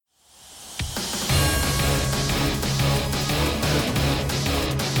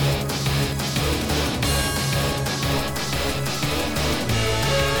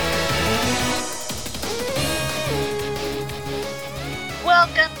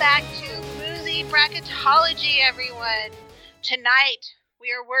back to Movie Bracketology, everyone. Tonight,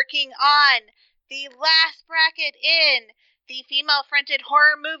 we are working on the last bracket in the female-fronted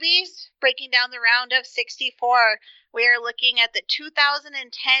horror movies, breaking down the round of 64. We are looking at the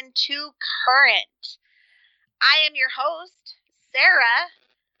 2010 to current. I am your host, Sarah,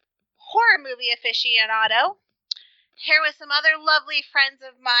 horror movie aficionado, here with some other lovely friends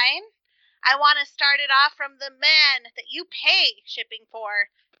of mine. I want to start it off from the man that you pay shipping for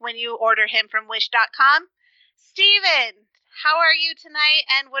when you order him from Wish.com. Steven, how are you tonight,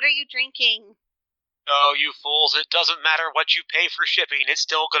 and what are you drinking? Oh, you fools, it doesn't matter what you pay for shipping, it's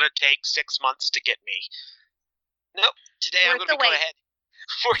still going to take 6 months to get me. Nope, today I'm going to go ahead.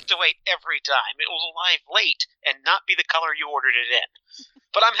 Worth the wait every time. It will arrive late and not be the color you ordered it in.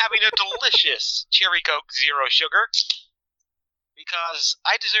 But I'm having a delicious Cherry Coke Zero Sugar, because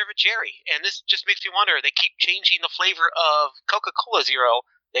I deserve a cherry, and this just makes me wonder, they keep changing the flavor of Coca-Cola Zero,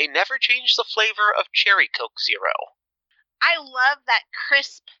 they never change the flavor of Cherry Coke Zero. I love that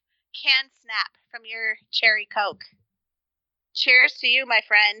crisp can snap from your Cherry Coke. Cheers to you, my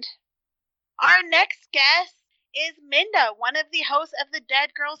friend. Our next guest is Minda, one of the hosts of the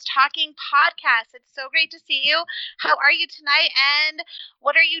Dead Girls Talking podcast. It's so great to see you. How are you tonight, and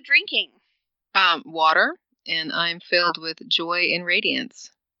what are you drinking? Water. And I'm filled with joy and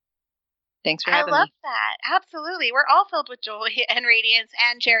radiance. Thanks for having me. I love that. Absolutely. We're all filled with joy and radiance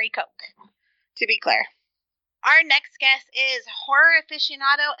and Cherry Coke, to be clear. Our next guest is horror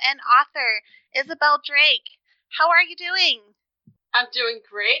aficionado and author Isabel Drake. How are you doing? I'm doing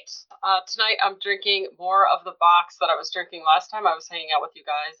great. Tonight I'm drinking more of the box that I was drinking last time I was hanging out with you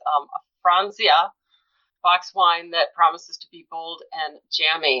guys. A Franzia box wine that promises to be bold and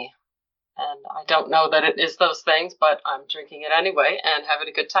jammy. And I don't know that it is those things, but I'm drinking it anyway and having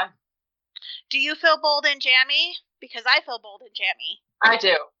a good time. Do you feel bold and jammy? Because I feel bold and jammy. I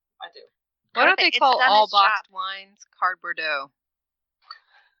do. Why don't they call all boxed wines Card Bordeaux?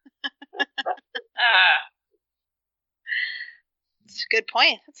 That's a good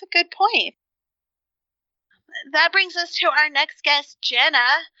point. That brings us to our next guest,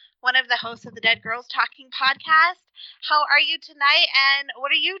 Jenna, one of the hosts of the Dead Girls Talking podcast. How are you tonight, and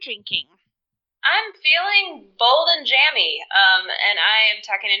what are you drinking? I'm feeling bold and jammy, and I am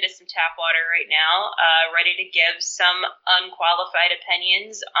tucking into some tap water right now, ready to give some unqualified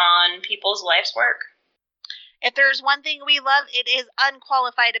opinions on people's life's work. If there's one thing we love, it is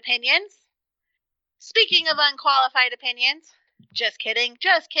unqualified opinions. Speaking of unqualified opinions, just kidding.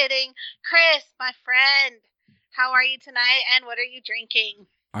 Chris, my friend, how are you tonight, and what are you drinking?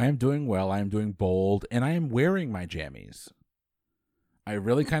 I am doing well, I am doing bold, and I am wearing my jammies. I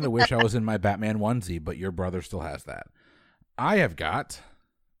really kind of wish I was in my Batman onesie, but your brother still has that. I have got,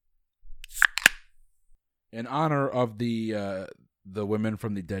 in honor of the women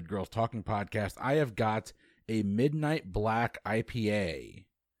from the Dead Girls Talking podcast, I have got a Midnight Black IPA.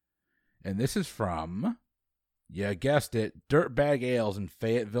 And this is from, you guessed it, Dirtbag Ales in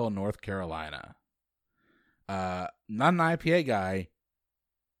Fayetteville, North Carolina. Not an IPA guy.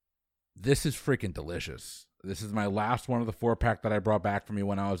 This is freaking delicious. This is my last one of the 4-pack that I brought back for me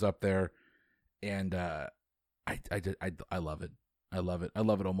when I was up there, and I love it. I love it. I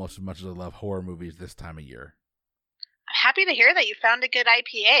love it almost as much as I love horror movies this time of year. I'm happy to hear that you found a good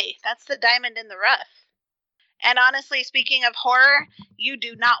IPA. That's the diamond in the rough. And honestly, speaking of horror, you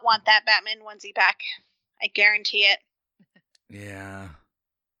do not want that Batman onesie back. I guarantee it. Yeah.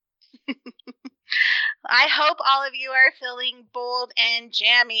 I hope all of you are feeling bold and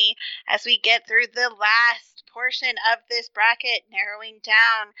jammy as we get through the last portion of this bracket, narrowing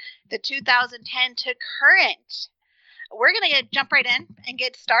down the 2010 to current. We're going to jump right in and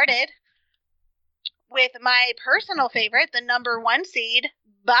get started with my personal favorite, the number 1 seed,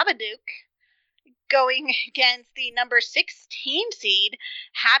 Babadook, going against the number 16 seed,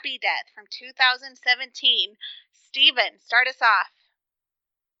 Happy Death from 2017. Steven, start us off.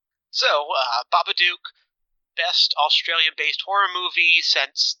 So, Babadook, best Australian-based horror movie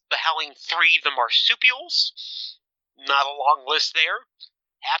since The Howling 3, The Marsupials. Not a long list there.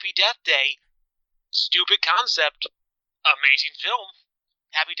 Happy Death Day, stupid concept, amazing film.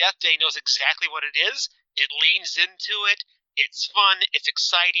 Happy Death Day knows exactly what it is. It leans into it. It's fun. It's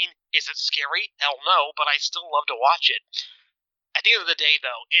exciting. Is it scary? Hell no, but I still love to watch it. At the end of the day,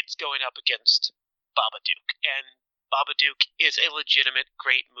 though, it's going up against Babadook, and Babadook is a legitimate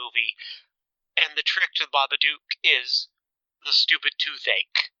great movie. And the trick to Babadook is the stupid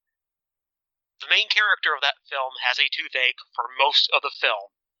toothache. The main character of that film has a toothache for most of the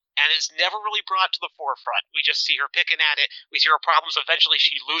film, and it's never really brought to the forefront. We just see her picking at it. We see her problems. Eventually,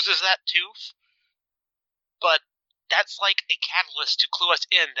 she loses that tooth. But that's like a catalyst to clue us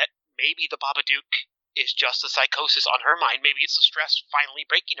in that maybe the Babadook is just a psychosis on her mind. Maybe it's the stress finally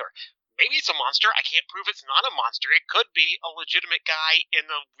breaking her. Maybe it's a monster. I can't prove it's not a monster. It could be a legitimate guy in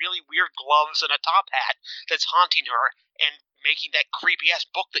the really weird gloves and a top hat that's haunting her and making that creepy-ass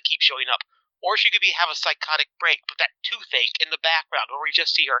book that keeps showing up. Or she could have a psychotic break, but that toothache in the background where we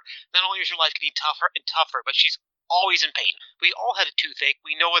just see her, not only is her life getting tougher and tougher, but she's always in pain. We all had a toothache.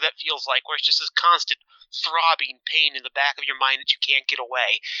 We know what that feels like, where it's just this constant throbbing pain in the back of your mind that you can't get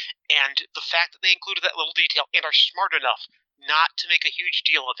away. And the fact that they included that little detail and are smart enough not to make a huge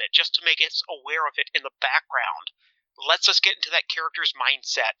deal of it, just to make us aware of it in the background, lets us get into that character's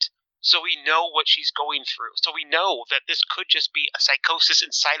mindset so we know what she's going through. So we know that this could just be a psychosis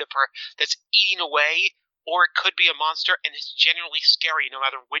inside of her that's eating away, or it could be a monster, and it's genuinely scary no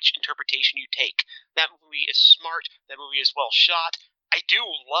matter which interpretation you take. That movie is smart. That movie is well shot. I do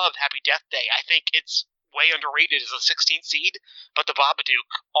love Happy Death Day. I think it's way underrated as a 16th seed, but the Babadook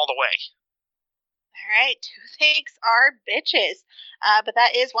all the way. All right, toothaches are bitches. But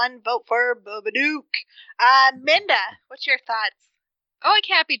that is one vote for Babadook. Minda, what's your thoughts? I like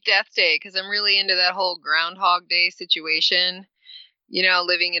Happy Death Day because I'm really into that whole Groundhog Day situation. You know,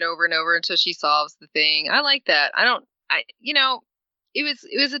 living it over and over until she solves the thing. I like that. It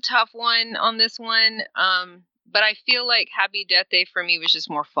was a tough one on this one. But I feel like Happy Death Day for me was just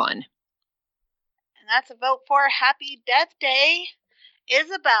more fun. And that's a vote for Happy Death Day.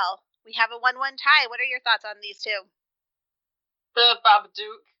 Isabel, we have a 1-1 tie. What are your thoughts on these two? The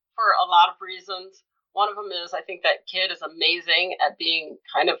Babadook, for a lot of reasons. One of them is I think that kid is amazing at being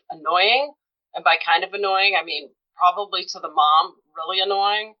kind of annoying. And by kind of annoying, I mean probably to the mom, really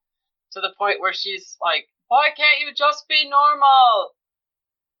annoying. To the point where she's like, why can't you just be normal?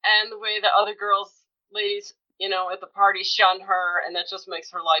 And the way that other ladies, at the party shun her, and that just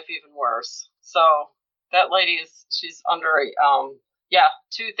makes her life even worse. So that lady she's under a,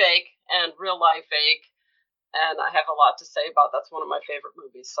 toothache and real life ache. And I have a lot to say about that's one of my favorite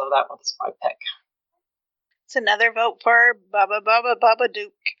movies. So that one's my pick. It's another vote for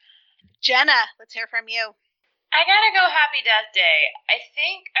Babadook. Jenna, let's hear from you. I gotta go Happy Death Day. I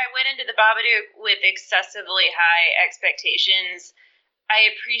think I went into the Babadook with excessively high expectations.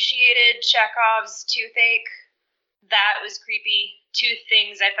 I appreciated Chekhov's toothache. That was creepy. Two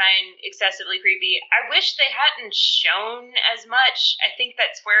things I find excessively creepy. I wish they hadn't shown as much. I think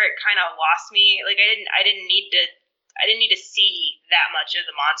that's where it kind of lost me. Like I didn't need to see that much of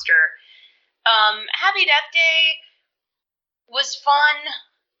the monster. Happy Death Day was fun.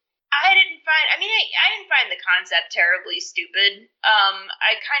 I didn't find the concept terribly stupid.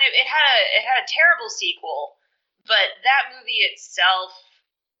 It had a terrible sequel, but that movie itself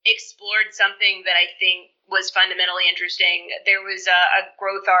explored something that I think was fundamentally interesting. There was a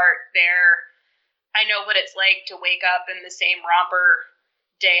growth arc there. I know what it's like to wake up in the same romper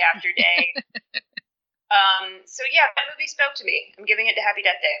day after day. So yeah, that movie spoke to me. I'm giving it to Happy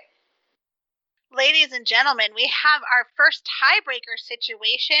Death Day. Ladies and gentlemen, we have our first tiebreaker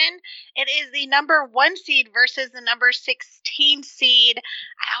situation. It is the number 1 seed versus the number 16 seed.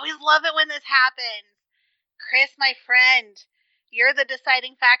 I always love it when this happens. Chris, my friend, you're the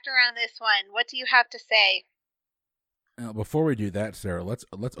deciding factor on this one. What do you have to say? Before we do that, Sarah, let's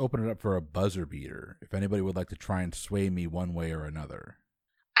open it up for a buzzer beater. If anybody would like to try and sway me one way or another.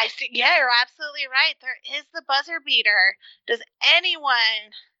 I see. Yeah, you're absolutely right. There is the buzzer beater. Does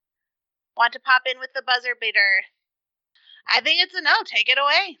anyone want to pop in with the buzzer beater? I think it's a no. Take it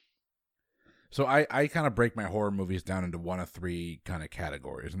away. So I kind of break my horror movies down into one of 3 kind of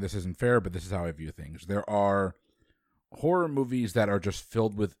categories. And this isn't fair, but this is how I view things. There are horror movies that are just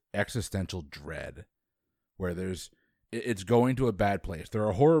filled with existential dread, where it's going to a bad place. There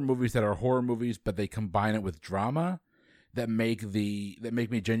are horror movies that are horror movies, but they combine it with drama that make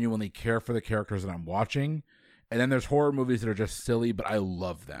me genuinely care for the characters that I'm watching. And then there's horror movies that are just silly, but I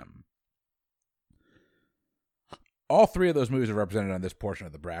love them. All 3 of those movies are represented on this portion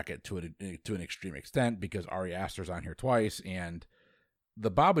of the bracket to an extreme extent because Ari Aster's on here twice, and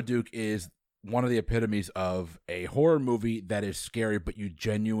The Babadook is one of the epitomes of a horror movie that is scary, but you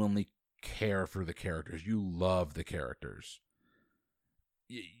genuinely care for the characters. You love the characters.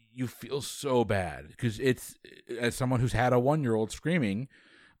 You feel so bad because it's, as someone who's had a 1-year-old screaming,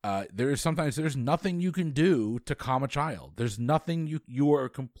 there's nothing you can do to calm a child. There's nothing you are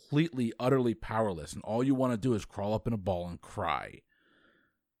completely, utterly powerless, and all you want to do is crawl up in a ball and cry.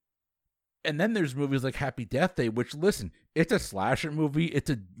 And then there's movies like Happy Death Day, which, listen, it's a slasher movie.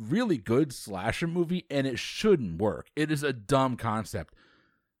 It's a really good slasher movie, and it shouldn't work. It is a dumb concept.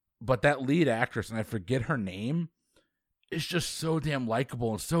 But that lead actress, and I forget her name, is just so damn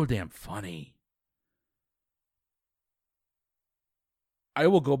likable and so damn funny. I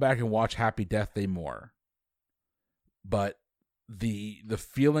will go back and watch Happy Death Day more. But the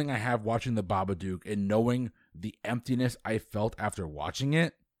feeling I have watching The Babadook and knowing the emptiness I felt after watching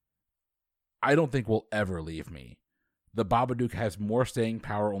it, I don't think will ever leave me. The Babadook has more staying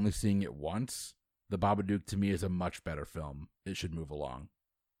power only seeing it once. The Babadook to me is a much better film. It should move along.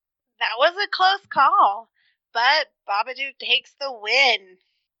 That was a close call, but Babadook takes the win.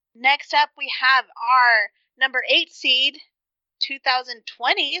 Next up, we have our number 8 seed,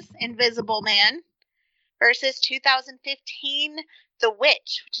 2020's Invisible Man, versus 2015, The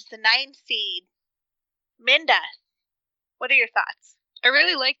Witch, which is the 9 seed. Minda, what are your thoughts? I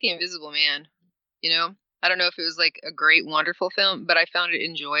really like The Invisible Man. You know, I don't know if it was like a great, wonderful film, but I found it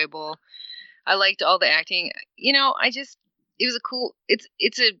enjoyable. I liked all the acting. You know, it was a cool,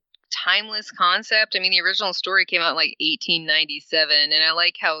 it's a timeless concept. I mean, the original story came out in like 1897, and I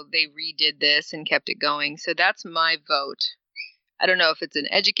like how they redid this and kept it going. So that's my vote. I don't know if it's an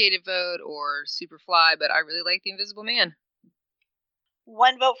educated vote or super fly, but I really like The Invisible Man.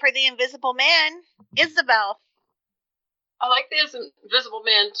 1 vote for The Invisible Man. Isabel. I like The Invisible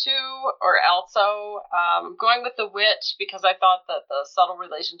Man too, or also. I'm going with The Witch because I thought that the subtle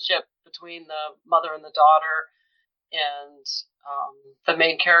relationship between the mother and the daughter and the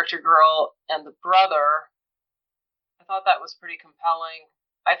main character girl and the brother, I thought that was pretty compelling.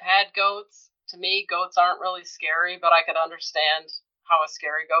 I've had goats. To me, goats aren't really scary, but I could understand how a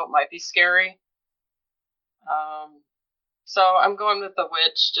scary goat might be scary. So I'm going with The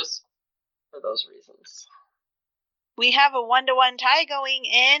Witch just for those reasons. We have a 1-1 tie going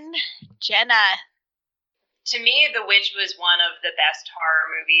in. Jenna. To me, The Witch was one of the best horror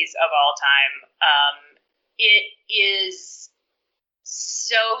movies of all time. It is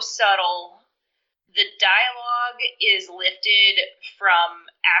so subtle. The dialogue is lifted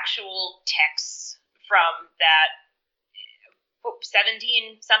from actual texts from that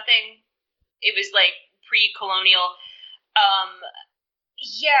 17 something. It was like pre-colonial.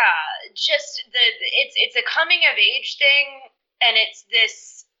 It's a coming of age thing, and it's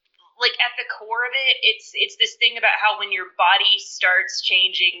this, like, at the core of it, it's this thing about how when your body starts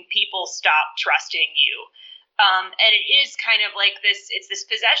changing, people stop trusting you. And it is kind of like it's this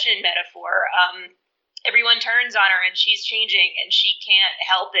possession metaphor. Everyone turns on her and she's changing and she can't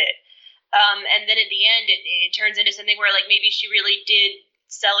help it. And then at the end, it turns into something where, like, maybe she really did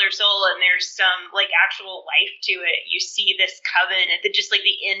sell her soul and there's some, like, actual life to it. You see this coven, and just, like,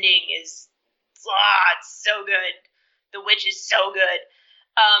 the ending is, it's so good. The Witch is so good.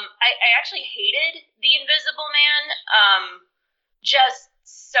 I actually hated The Invisible Man just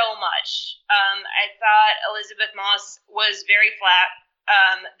so much. I thought Elizabeth Moss was very flat.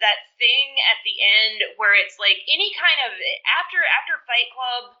 That thing at the end where it's like any kind of after Fight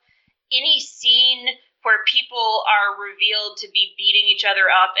Club, any scene where people are revealed to be beating each other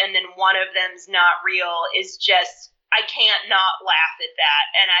up and then one of them's not real is just, I can't not laugh at that.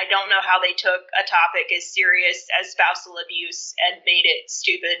 And I don't know how they took a topic as serious as spousal abuse and made it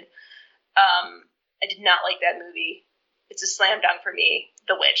stupid. I did not like that movie. It's a slam dunk for me.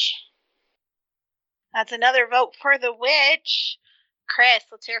 The Witch. That's another vote for The Witch. Chris,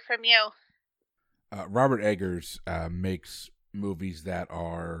 let's hear from you. Robert Eggers makes movies that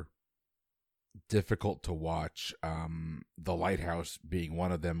are difficult to watch. The Lighthouse being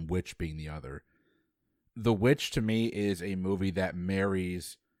one of them, Witch being the other. The Witch to me is a movie that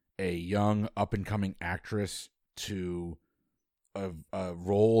marries a young up-and-coming actress to a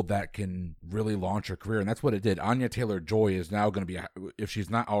role that can really launch her career, and that's what it did. Anya Taylor-Joy is now going to be, if she's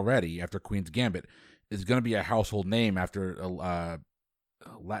not already, after Queen's Gambit, is going to be a household name after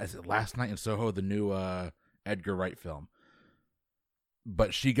is it Last Night in Soho, the new Edgar Wright film.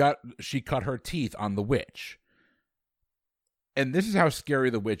 But she cut her teeth on The Witch. And this is how scary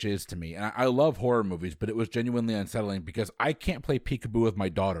The Witch is to me. And I love horror movies, but it was genuinely unsettling because I can't play peekaboo with my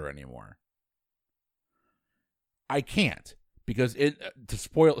daughter anymore. I can't. Because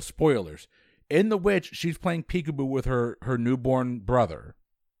spoilers. In The Witch, she's playing peekaboo with her newborn brother.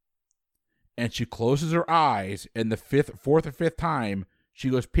 And she closes her eyes, and the fourth or fifth time, she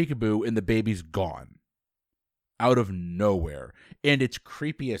goes peekaboo, and the baby's gone. Out of nowhere. And it's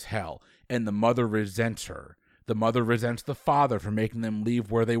creepy as hell. And the mother resents her. The mother resents the father for making them leave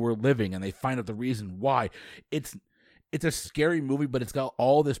where they were living, and they find out the reason why. It's a scary movie, but it's got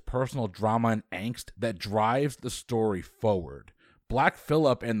all this personal drama and angst that drives the story forward. Black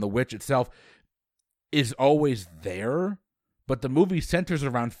Phillip and The Witch itself is always there, but the movie centers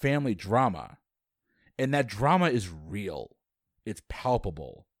around family drama. And that drama is real. It's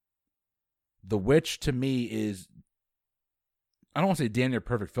palpable. The Witch, to me, is, I don't want to say damn near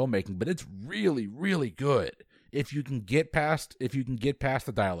perfect filmmaking, but it's really, really good. if you can get past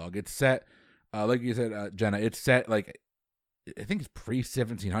the dialogue, it's set like you said, Jenna, it's set like I think it's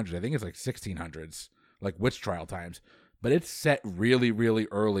pre-1700s. I think it's like 1600s, like witch trial times. But it's set really, really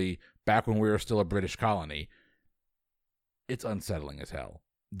early, back when we were still a British colony. It's unsettling as hell.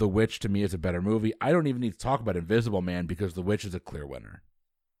 The Witch, to me, is a better movie. I don't even need to talk about Invisible Man because The Witch is a clear winner.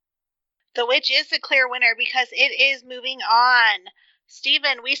 The Witch is a clear winner because it is moving on.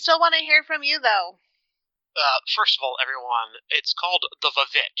 Steven, we still want to hear from you, though. First of all, everyone, it's called The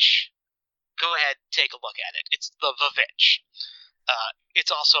Vavitch. Go ahead, take a look at it. It's The Vavitch.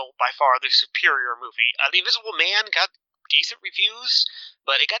 It's also, by far, the superior movie. The Invisible Man got decent reviews,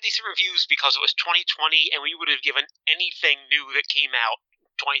 but it got decent reviews because it was 2020, and we would have given anything new that came out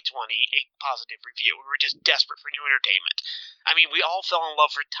 2020 a positive review. We were just desperate for new entertainment. I mean, we all fell in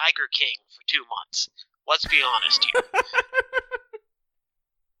love with Tiger King for 2 months. Let's be honest here.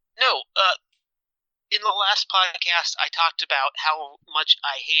 No, in the last podcast, I talked about how much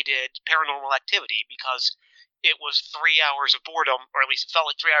I hated Paranormal Activity because it was 3 hours of boredom, or at least it felt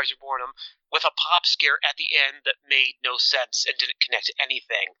like 3 hours of boredom, with a pop scare at the end that made no sense and didn't connect to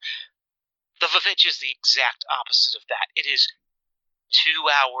anything. The Vavitch is the exact opposite of that. It is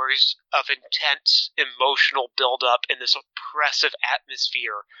 2 hours of intense emotional buildup in this oppressive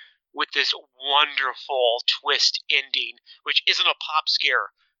atmosphere with this wonderful twist ending, which isn't a pop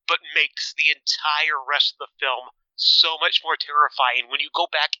scare, but makes the entire rest of the film so much more terrifying when you go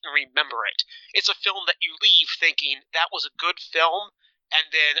back and remember it. It's a film that you leave thinking that was a good film,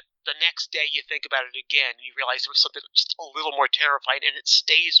 and then the next day you think about it again and you realize there was something just a little more terrifying, and it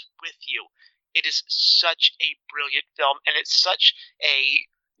stays with you. It is such a brilliant film, and it's such a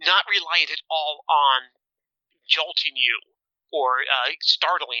not reliant at all on jolting you or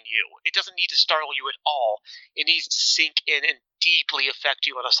startling you. It doesn't need to startle you at all. It needs to sink in and deeply affect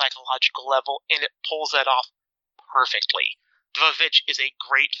you on a psychological level, and it pulls that off perfectly. The Vavitch is a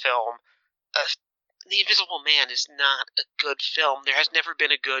great film. The Invisible Man is not a good film. There has never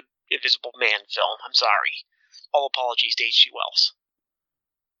been a good Invisible Man film. I'm sorry. All apologies to H.G. Wells.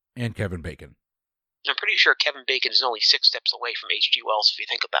 And Kevin Bacon. I'm pretty sure Kevin Bacon is only 6 steps away from H.G. Wells if you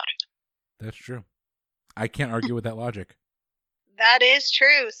think about it. That's true. I can't argue with that logic. That is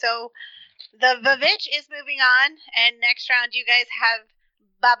true. So the Vavitch is moving on, and next round you guys have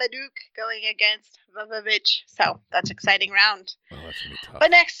Babadook going against the Vavitch. So that's exciting round. Well, that's going to be tough.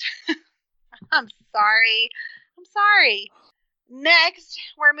 But next, I'm sorry. Next,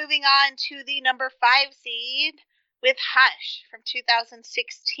 we're moving on to the number 5 seed with Hush from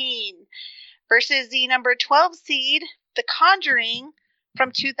 2016 versus the number 12 seed, The Conjuring,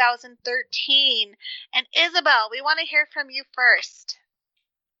 from 2013. And Isabel, we want to hear from you first.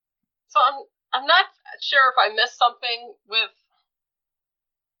 So I'm not sure if I missed something with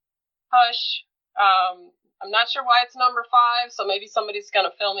Hush. I'm not sure why it's number 5, so maybe somebody's going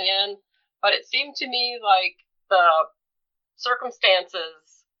to fill me in. But it seemed to me like the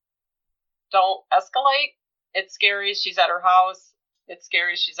circumstances don't escalate. It's scary, she's at her house. It's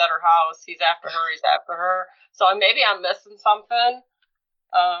scary, she's at her house. He's after her. So maybe I'm missing something.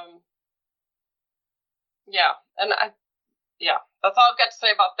 That's all I've got to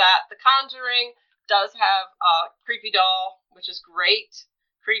say about that. The Conjuring does have a creepy doll, which is great.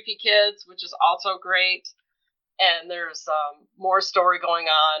 Creepy kids, which is also great. And there's more story going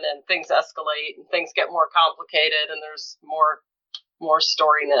on, and things escalate, and things get more complicated, and there's more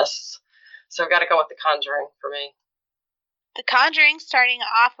storyness. So I've got to go with The Conjuring for me. The Conjuring starting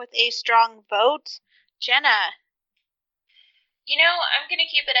off with a strong vote. Jenna. You know, I'm going to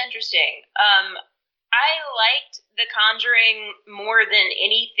keep it interesting. I liked The Conjuring more than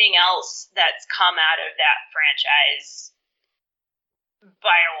anything else that's come out of that franchise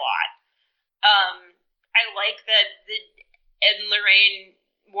by a lot. I like the Ed and Lorraine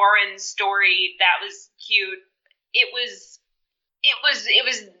Warren story. That was cute. It was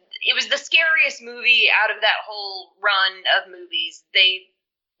the scariest movie out of that whole run of movies. They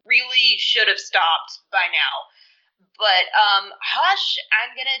really should have stopped by now. But Hush,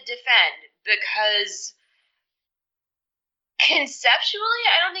 I'm going to defend because conceptually,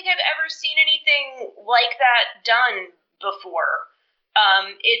 I don't think I've ever seen anything like that done before.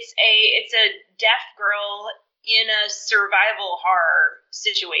 It's a deaf girl in a survival horror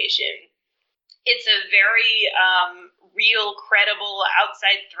situation. It's a very real, credible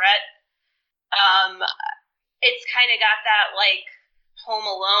outside threat. It's kind of got that like Home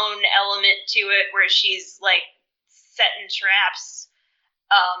Alone element to it, where she's like setting traps.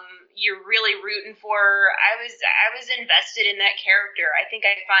 You're really rooting for her. I was invested in that character. I think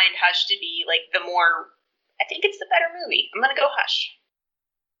I find Hush to be like I think it's the better movie. I'm gonna go Hush.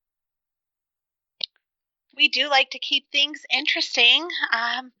 We do like to keep things interesting.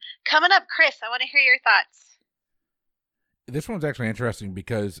 Coming up, Chris, I want to hear your thoughts. This one's actually interesting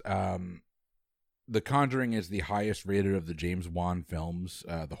because The Conjuring is the highest rated of the James Wan films,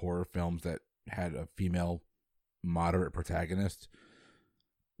 the horror films that had a female moderate protagonist.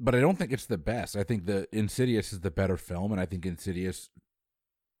 But I don't think it's the best. I think the Insidious is the better film, and I think Insidious,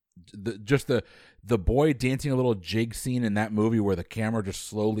 the boy dancing a little jig scene in that movie where the camera just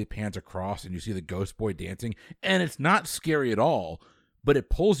slowly pans across and you see the ghost boy dancing, and it's not scary at all, but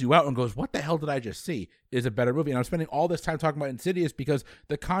it pulls you out and goes, what the hell did I just see, is a better movie. And I'm spending all this time talking about Insidious because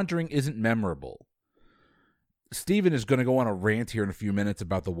The Conjuring isn't memorable. Steven is going to go on a rant here in a few minutes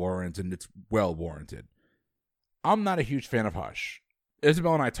about the Warrens, and it's well warranted. I'm not a huge fan of Hush.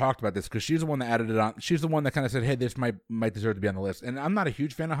 Isabel and I talked about this because she's the one that added it on. She's the one that kind of said, hey, this might deserve to be on the list. And I'm not a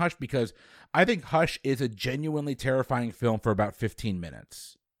huge fan of Hush because I think Hush is a genuinely terrifying film for about 15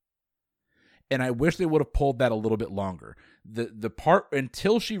 minutes. And I wish they would have pulled that a little bit longer. The part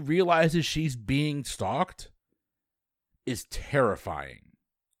until she realizes she's being stalked is terrifying.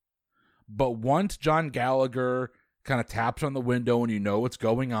 But once John Gallagher kind of taps on the window and you know what's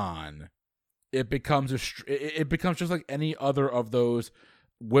going on, it becomes just like any other of those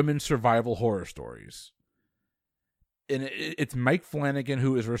women's survival horror stories. And it's Mike Flanagan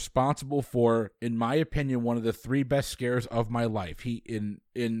who is responsible for, in my opinion, one of the 3 best scares of my life. In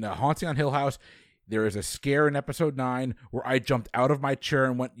Haunting on Hill House, there is a scare in episode 9 where I jumped out of my chair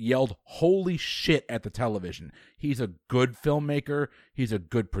and yelled, holy shit, at the television. He's a good filmmaker. He's a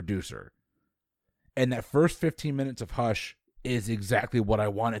good producer. And that first 15 minutes of Hush is exactly what I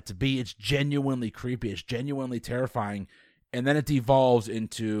want it to be. It's genuinely creepy. It's genuinely terrifying. And then it devolves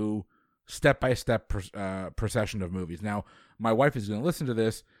into step-by-step procession of movies. Now, my wife is going to listen to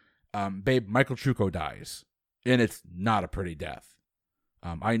this. Babe, Michael Trucco dies. And it's not a pretty death.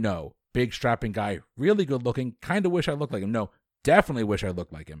 I know. Big, strapping guy. Really good looking. Kind of wish I looked like him. No, definitely wish I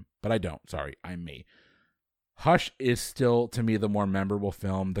looked like him. But I don't. Sorry, I'm me. Hush is still, to me, the more memorable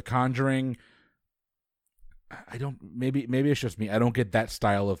film. The Conjuring... maybe it's just me. I don't get that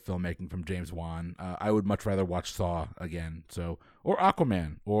style of filmmaking from James Wan. I would much rather watch Saw again. Or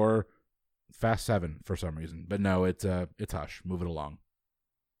Aquaman or Fast 7 for some reason. But no, it's Hush. Move it along.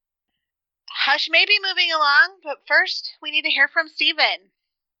 Hush may be moving along, but first we need to hear from Steven.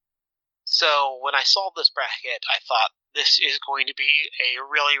 So when I saw this bracket, I thought this is going to be a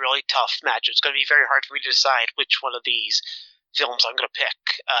really, really tough match. It's going to be very hard for me to decide which one of these films I'm going to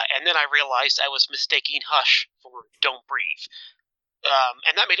pick. And then I realized I was mistaking Hush for Don't Breathe.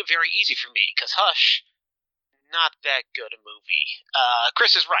 And that made it very easy for me, because Hush, not that good a movie.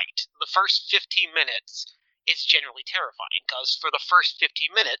 Chris is right. The first 15 minutes, it's generally terrifying, because for the first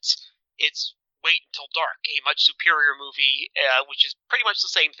 15 minutes, it's Wait Until Dark, a much superior movie, which is pretty much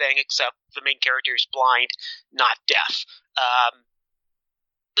the same thing, except the main character is blind, not deaf.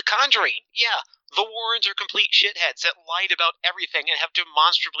 The Conjuring, yeah. The Warrens are complete shitheads that lied about everything and have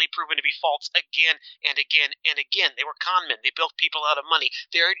demonstrably proven to be false again and again and again. They were con men. They built people out of money.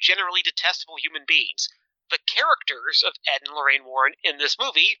 They are generally detestable human beings. The characters of Ed and Lorraine Warren in this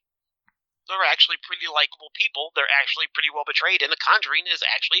movie are actually pretty likable people. They're actually pretty well betrayed, and The Conjuring is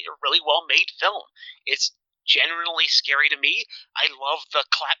actually a really well-made film. It's genuinely scary to me. I love the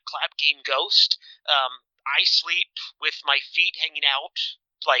clap-clap game ghost. I sleep with my feet hanging out,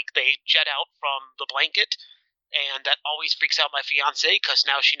 like they jet out from the blanket, and that always freaks out my fiance, because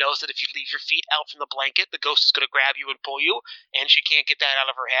now she knows that if you leave your feet out from the blanket, the ghost is going to grab you and pull you, and she can't get that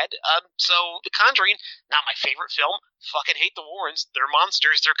out of her head. So The Conjuring, not my favorite film. Fucking hate the Warrens. They're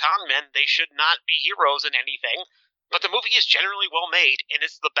monsters. They're con men. They should not be heroes in anything. But the movie is generally well made, and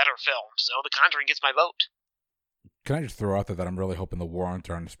it's the better film. So The Conjuring gets my vote. Can I just throw out there that I'm really hoping the Warrens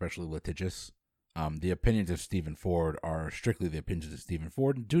aren't especially litigious? The opinions of Stephen Ford are strictly the opinions of Stephen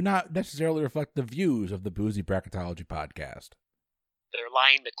Ford and do not necessarily reflect the views of the Boozy Bracketology podcast. They're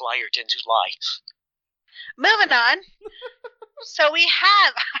lying McLiartons who lie. Moving on. So we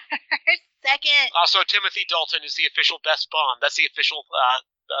have our second. Also, Timothy Dalton is the official best Bond. That's the official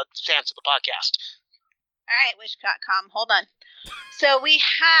stance of the podcast. All right, Wish.com. Hold on. So we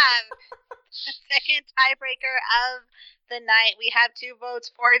have the second tiebreaker of the night. We have 2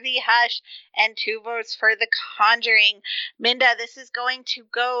 votes for the Hush and 2 votes for the Conjuring. Minda, this is going to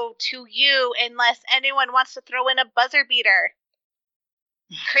go to you unless anyone wants to throw in a buzzer beater.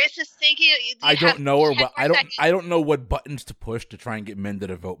 Chris is thinking. I don't know what buttons to push to try and get Minda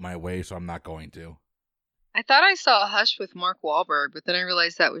to vote my way, so I'm not going to. I thought I saw Hush with Mark Wahlberg, but then I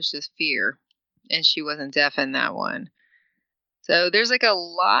realized that was just Fear, and she wasn't deaf in that one. So there's like a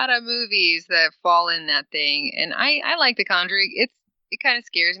lot of movies that fall in that thing, and I like The Conjuring. it kind of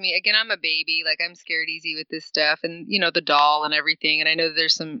scares me. Again, I'm a baby. Like, I'm scared easy with this stuff, and the doll and everything. And I know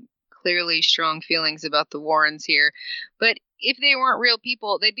there's some clearly strong feelings about the Warrens here, but if they weren't real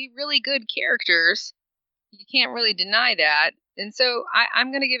people, they'd be really good characters. You can't really deny that. And so I'm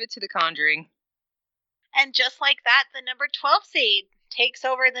going to give it to The Conjuring. And just like that, the number 12 seed takes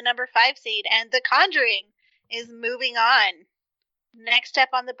over the number 5 seed, and The Conjuring is moving on. Next up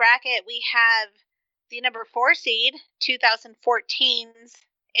on the bracket, we have the number 4 seed, 2014's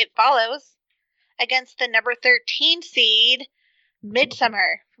It Follows, against the number 13 seed,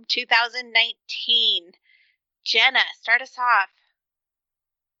 Midsommar from 2019. Jenna, start us off.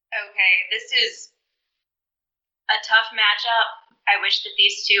 Okay, this is a tough matchup. I wish that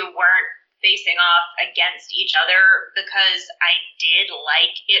these two weren't facing off against each other, because I did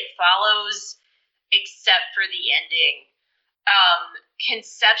like It Follows, except for the ending.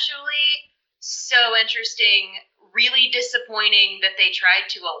 Conceptually, so interesting, really disappointing that they tried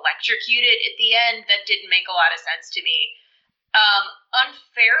to electrocute it at the end. That didn't make a lot of sense to me.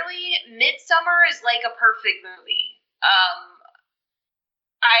 Unfairly, Midsommar is like a perfect movie.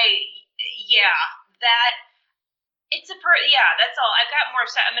 That's all. I've got more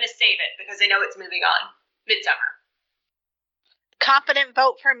stuff. I'm going to save it because I know it's moving on. Midsommar. Confident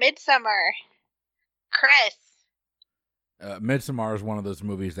vote for Midsommar. Chris. Midsommar is one of those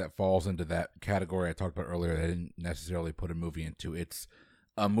movies that falls into that category I talked about earlier that I didn't necessarily put a movie into. It's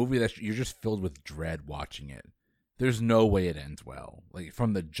a movie that you're just filled with dread watching it. There's no way it ends well. Like,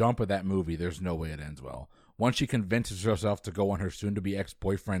 from the jump of that movie, there's no way it ends well. Once she convinces herself to go on her soon-to-be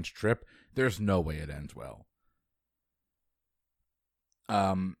ex-boyfriend's trip, there's no way it ends well.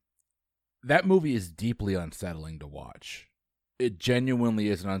 That movie is deeply unsettling to watch. It genuinely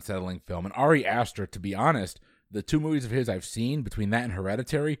is an unsettling film. And Ari Aster, to be honest, the 2 movies of his I've seen, between that and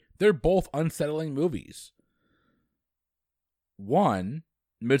Hereditary, they're both unsettling movies. One,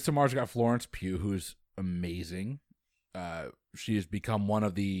 Midsommar's got Florence Pugh, who's amazing. She has become one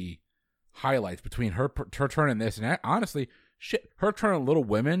of the highlights between her turn in this. And honestly, her turn in Little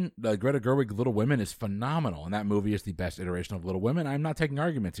Women, Greta Gerwig Little Women, is phenomenal. And that movie is the best iteration of Little Women. I'm not taking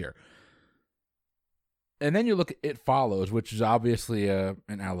arguments here. And then you look at It Follows, which is obviously an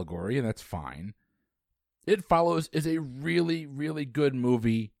allegory, and that's fine. It Follows is a really, really good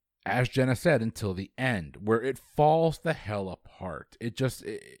movie, as Jenna said, until the end, where it falls the hell apart. It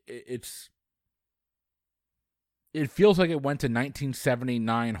feels like it went to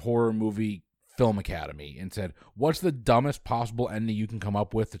 1979 horror movie Film Academy and said, what's the dumbest possible ending you can come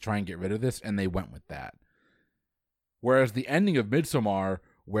up with to try and get rid of this? And they went with that. Whereas the ending of Midsommar,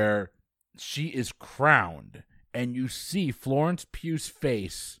 where she is crowned and you see Florence Pugh's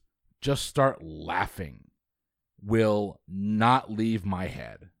face just start laughing, will not leave my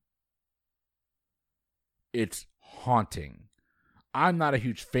head. It's haunting. I'm not a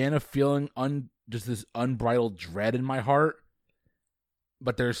huge fan of feeling just this unbridled dread in my heart,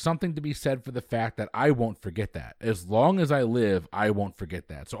 but there's something to be said for the fact that I won't forget that. As long as I live, I won't forget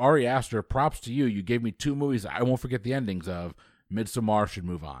that. So Ari Aster, props to you. You gave me 2 movies I won't forget the endings of. Midsommar should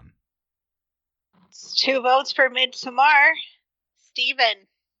move on. It's 2 votes for Midsommar. Steven.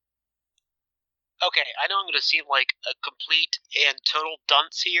 Okay, I know I'm going to seem like a complete and total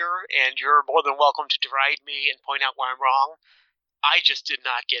dunce here, and you're more than welcome to deride me and point out where I'm wrong. I just did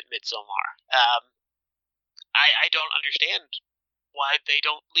not get Midsommar. I don't understand why they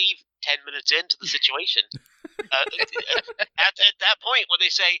don't leave 10 minutes into the situation. At that point when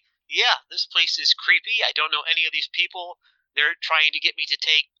they say, yeah, this place is creepy, I don't know any of these people, they're trying to get me to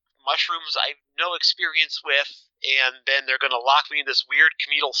take mushrooms I have no experience with, and then they're going to lock me in this weird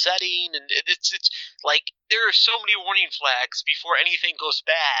communal setting, and it's like, there are so many warning flags before anything goes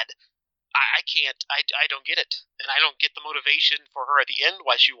bad. I can't, I don't get it. And I don't get the motivation for her at the end,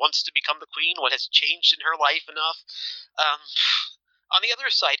 why she wants to become the queen, what has changed in her life enough. On the other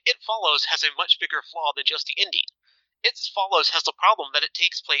side, It Follows has a much bigger flaw than just the ending. It Follows has the problem that it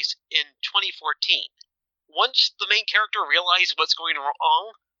takes place in 2014. Once the main character realizes what's going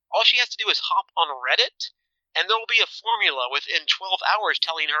wrong, all she has to do is hop on Reddit, and there will be a formula within 12 hours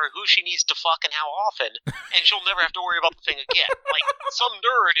telling her who she needs to fuck and how often, and she'll never have to worry about the thing again. Like, some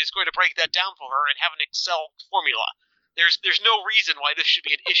nerd is going to break that down for her and have an Excel formula. There's no reason why this should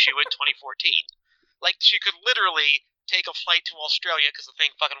be an issue in 2014. Like, she could literally take a flight to Australia, because the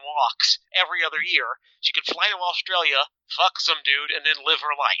thing fucking walks, every other year. She could fly to Australia, fuck some dude, and then live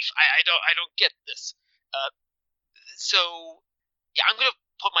her life. I don't get this. So, yeah, I'm going to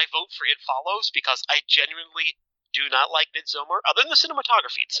put my vote for It Follows, because I genuinely do not like Midsommar, other than the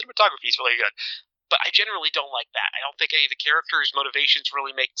cinematography. The cinematography is really good. But I generally don't like that. I don't think any of the characters' motivations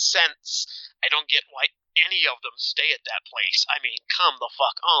really make sense. I don't get why any of them stay at that place. I mean, come the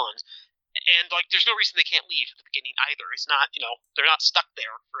fuck on. And, like, there's no reason they can't leave at the beginning either. It's not, they're not stuck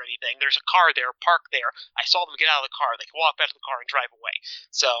there or anything. There's a car there, parked there. I saw them get out of the car. They can walk back to the car and drive away.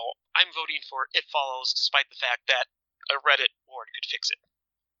 So I'm voting for It Follows, despite the fact that a Reddit board could fix it.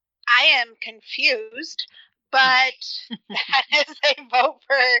 I am confused, but that is a vote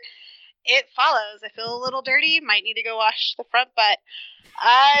for It Follows. I feel a little dirty. Might need to go wash the front butt.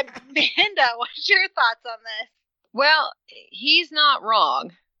 Amanda, what's your thoughts on this? Well, he's not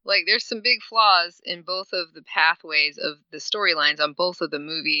wrong. Like, there's some big flaws in both of the pathways of the storylines on both of the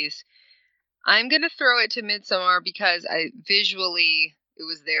movies. I'm going to throw it to Midsommar because it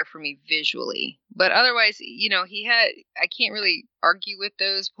was there for me visually. But otherwise, I can't really argue with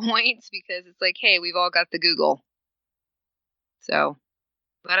those points because it's like, hey, we've all got the Google. So,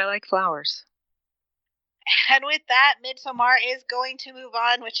 but I like flowers. And with that, Midsommar is going to move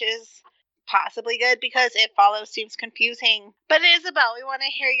on, which is possibly good because It Follows seems confusing. But Isabel, we want to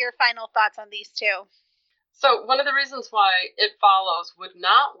hear your final thoughts on these two. So one of the reasons why It Follows would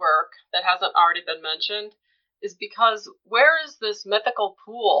not work, that hasn't already been mentioned, is because where is this mythical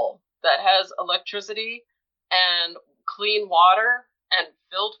pool that has electricity and clean water and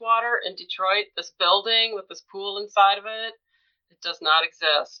filled water in Detroit? This building with this pool inside of it, it does not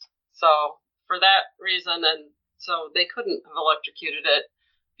exist. So for that reason, and so they couldn't have electrocuted it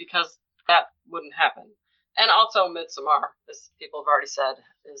because that wouldn't happen. And also Midsommar, as people have already said,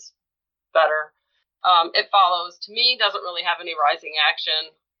 is better. It Follows, to me, doesn't really have any rising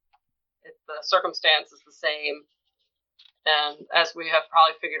action. The circumstance is the same. And as we have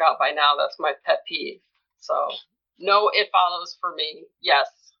probably figured out by now, that's my pet peeve. So no It Follows for me. Yes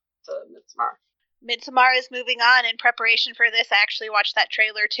to Midsommar. Midsommar is moving on. In preparation for this, I actually watched that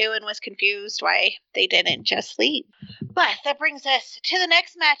trailer too and was confused why they didn't just leave. But that brings us to the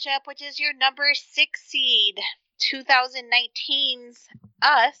next matchup, which is your number 6 seed, 2019's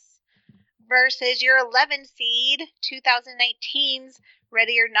Us, versus your 11 seed, 2019's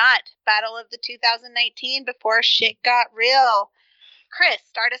Ready or Not, battle of the 2019 before shit got real. Chris,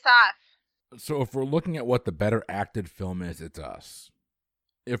 start us off. So if we're looking at what the better acted film is, it's Us.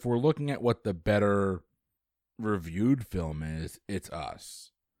 If we're looking at what the better reviewed film is, it's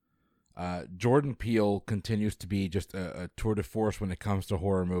Us. Jordan Peele continues to be just a tour de force when it comes to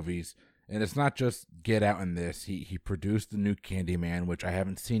horror movies. And it's not just Get Out in this. He produced the new Candyman, which I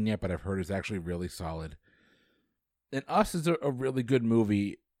haven't seen yet, but I've heard is actually really solid. And Us is a really good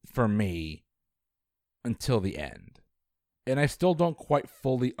movie for me until the end. And I still don't quite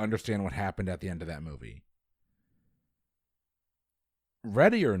fully understand what happened at the end of that movie.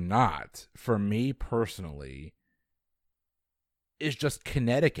 Ready or Not, for me personally, is just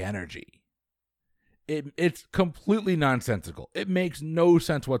kinetic energy. It's completely nonsensical. It makes no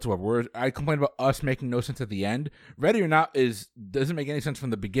sense whatsoever. Whereas I complain about Us making no sense at the end. Ready or Not doesn't make any sense from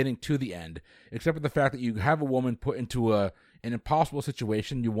the beginning to the end, except for the fact that you have a woman put into an impossible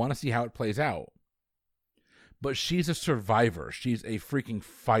situation. You want to see how it plays out. But she's a survivor. She's a freaking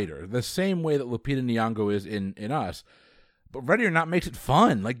fighter. The same way that Lupita Nyong'o is in Us. But Ready or Not makes it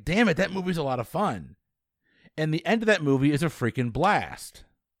fun. Like, damn it, that movie's a lot of fun. And the end of that movie is a freaking blast.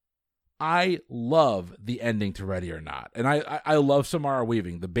 I love the ending to Ready or Not. And I love Samara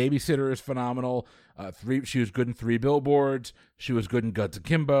Weaving. The babysitter is phenomenal. She was good in 3 Billboards. She was good in Gods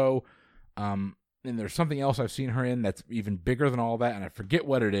Akimbo. And there's something else I've seen her in that's even bigger than all that, and I forget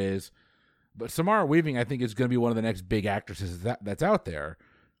what it is. But Samara Weaving, I think, is going to be one of the next big actresses that's out there.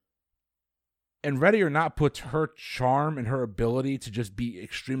 And Ready or Not puts her charm and her ability to just be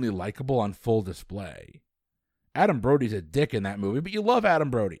extremely likable on full display. Adam Brody's a dick in that movie, but you love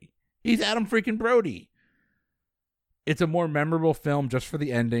Adam Brody. He's Adam freaking Brody. It's a more memorable film just for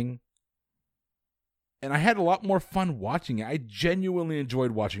the ending. And I had a lot more fun watching it. I genuinely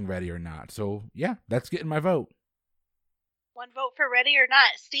enjoyed watching Ready or Not. So, yeah, that's getting my vote. 1 vote for Ready or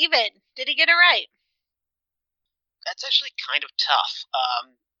Not. Steven, did he get it right? That's actually kind of tough.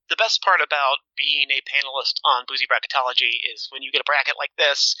 The best part about being a panelist on Boozy Bracketology is when you get a bracket like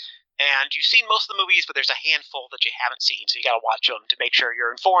this, and you've seen most of the movies, but there's a handful that you haven't seen, so you got to watch them to make sure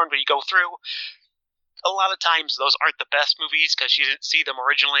you're informed when you go through. A lot of times, those aren't the best movies because you didn't see them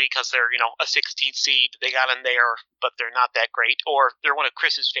originally because they're, a 16th seed they got in there, but they're not that great, or they're one of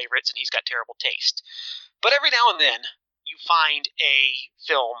Chris's favorites and he's got terrible taste. But every now and then, you find a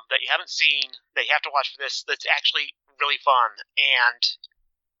film that you haven't seen that you have to watch for this that's actually really fun, and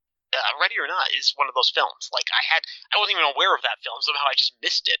Ready or Not is one of those films. Like, I wasn't even aware of that film. Somehow I just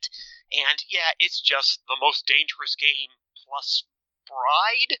missed it. And yeah, it's just the most dangerous game plus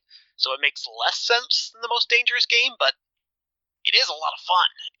Bride, so it makes less sense than The Most Dangerous Game, but it is a lot of fun.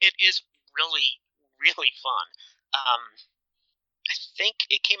 It is really, really fun. I think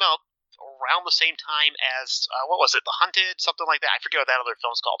it came out around the same time as, what was it, The Hunted, something like that. I forget what that other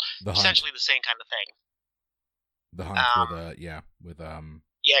film's called. Essentially the same kind of thing. The Hunt with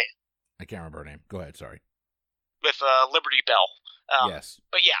I can't remember her name. Go ahead, sorry. With Liberty Bell. Yes.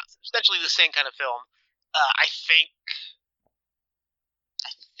 But yeah, essentially the same kind of film. I think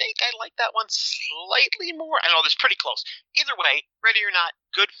I like that one slightly more. I know, it's pretty close. Either way, Ready or Not,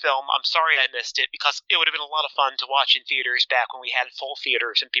 good film. I'm sorry I missed it, because it would have been a lot of fun to watch in theaters back when we had full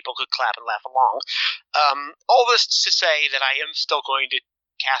theaters and people could clap and laugh along. All this to say that I am still going to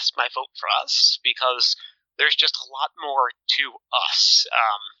cast my vote for Us, because there's just a lot more to Us.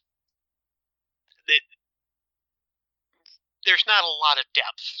 There's not a lot of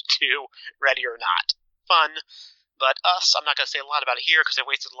depth to Ready or Not. Fun. But Us, I'm not going to say a lot about it here because I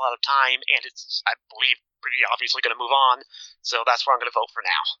wasted a lot of time, and it's, I believe, pretty obviously going to move on. So that's where I'm going to vote for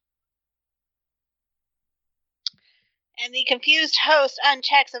now. And the confused host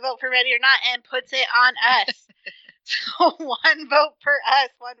unchecks a vote for Ready or Not and puts it on Us. So 1 vote for Us,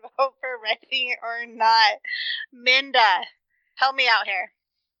 1 vote for Ready or Not. Minda, help me out here.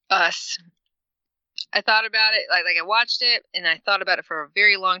 Us. I thought about it, like I watched it, and I thought about it for a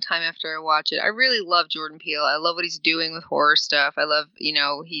very long time after I watched it. I really love Jordan Peele. I love what he's doing with horror stuff. I love,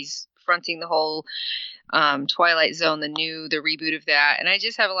 he's fronting the whole Twilight Zone, the reboot of that, and I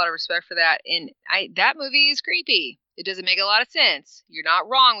just have a lot of respect for that. And that movie is creepy. It doesn't make a lot of sense. You're not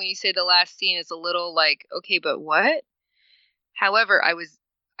wrong when you say the last scene is a little like, okay, but what? However, I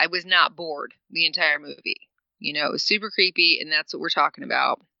was not bored the entire movie. It was super creepy, and that's what we're talking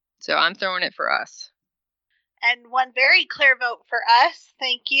about. So I'm throwing it for Us. And 1 very clear vote for Us.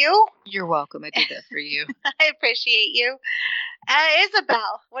 Thank you. You're welcome. I did that for you. I appreciate you.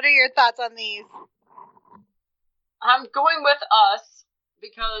 Isabel, what are your thoughts on these? I'm going with Us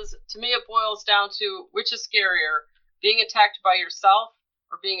because to me it boils down to which is scarier, being attacked by yourself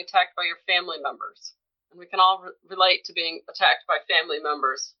or being attacked by your family members. And we can all relate to being attacked by family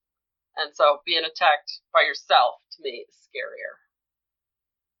members. And so being attacked by yourself to me is scarier.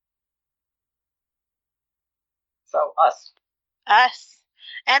 So Us.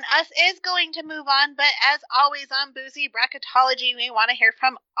 And Us is going to move on, but as always on Boozy Bracketology, we want to hear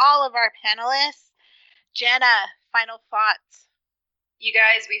from all of our panelists. Jenna, final thoughts. You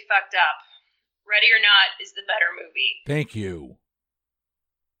guys, we fucked up. Ready or Not is the better movie. Thank you.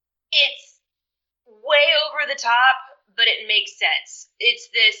 It's way over the top, but it makes sense. It's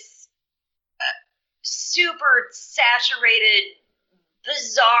this super saturated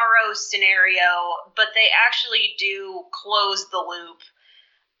bizarro scenario, but they actually do close the loop.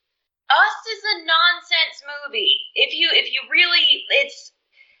 Us is a nonsense movie. If you really,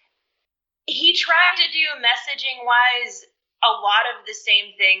 he tried to do messaging wise a lot of the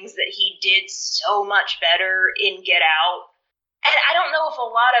same things that he did so much better in Get Out. And I don't know if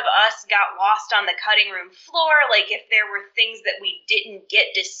a lot of us got lost on the cutting room floor, like if there were things that we didn't get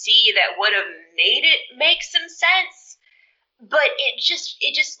to see that would have made it make some sense. But it just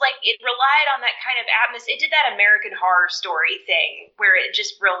like it relied on that kind of atmosphere. It did that American Horror Story thing where it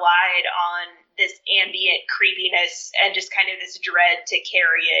just relied on this ambient creepiness and just kind of this dread to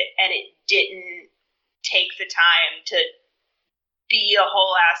carry it, and it didn't take the time to be a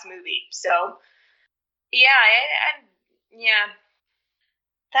whole ass movie. So yeah, yeah.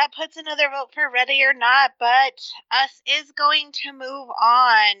 That puts another vote for Ready or Not, but Us is going to move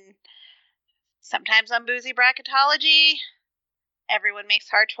on. Sometimes on Boozy Bracketology, everyone makes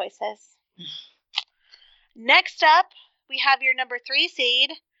hard choices. Next up, we have your number 3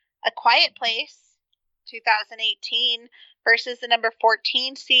 seed, A Quiet Place, 2018, versus the number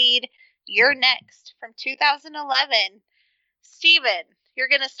 14 seed, You're Next, from 2011. Steven, you're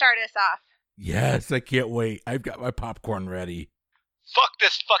going to start us off. Yes, I can't wait. I've got my popcorn ready. Fuck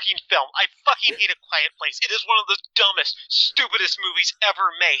this fucking film. I fucking hate A Quiet Place. It is one of the dumbest, stupidest movies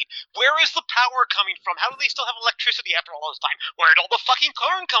ever made. Where is the power coming from? How do they still have electricity after all this time? Where did all the fucking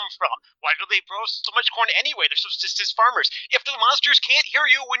corn come from? Why do they grow so much corn anyway? They're subsistence farmers. If the monsters can't hear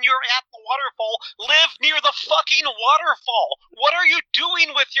you when you're at the waterfall, live near the fucking waterfall. What are you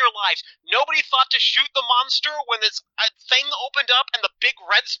doing with your lives? Nobody thought to shoot the monster when this thing opened up and the big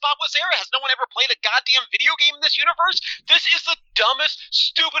red spot was there? Has no one ever played a goddamn video game in this universe? This is the dumbest dumbest,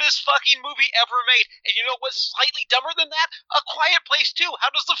 stupidest fucking movie ever made. And you know what's slightly dumber than that? A Quiet Place 2.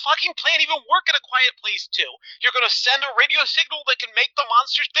 How does the fucking plan even work in A Quiet Place 2? You're gonna send a radio signal that can make the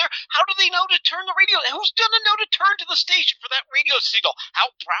monsters there? How do they know to turn the radio? Who's gonna know to turn to the station for that radio signal?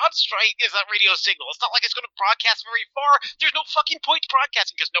 How broad straight is that radio signal? It's not like it's gonna broadcast very far. There's no fucking point to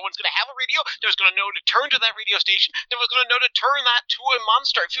broadcasting because no one's gonna have a radio. No one's gonna know to turn to that radio station. No one's gonna know to turn that to a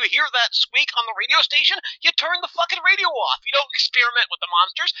monster. If you hear that squeak on the radio station, you turn the fucking radio off. You don't experiment with the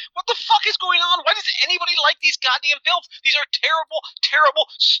monsters. What the fuck is going on? Why does anybody like these goddamn films? These are terrible, terrible,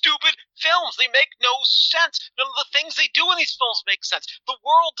 stupid films. They make no sense. None of the things they do in these films make sense. The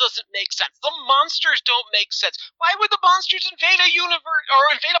world doesn't make sense. The monsters don't make sense. Why would the monsters invade a universe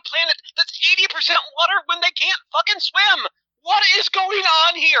or invade a planet that's 80% water when they can't fucking swim? What is going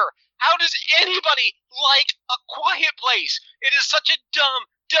on here? How does anybody like A Quiet Place? It is such a dumb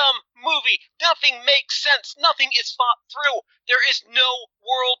movie. Nothing makes sense. Nothing is thought through. There is no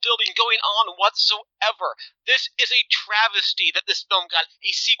world building going on whatsoever. This is a travesty that this film got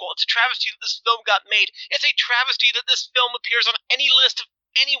a sequel. It's a travesty that this film got made. It's a travesty that this film appears on any list of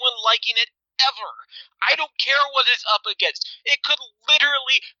anyone liking it ever. I don't care what it's up against. It could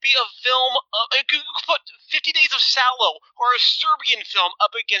literally be a film it could put 50 Days of Sallow or a Serbian film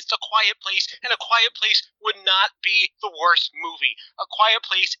up against A Quiet Place, and A Quiet Place would not be the worst movie. A Quiet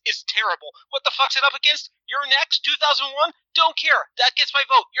Place is terrible. What the fuck's it up against? You're Next, 2001? Don't care. That gets my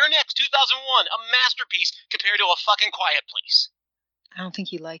vote. You're Next, 2001. A masterpiece compared to A fucking Quiet Place. I don't think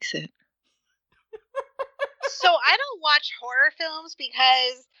he likes it. So I don't watch horror films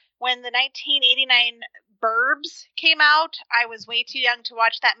because when the 1989 Burbs came out, I was way too young to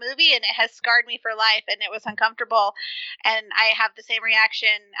watch that movie, and it has scarred me for life, and it was uncomfortable. And I have the same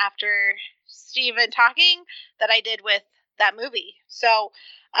reaction after Steven talking that I did with that movie. So,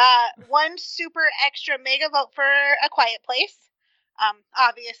 one super extra mega vote for A Quiet Place,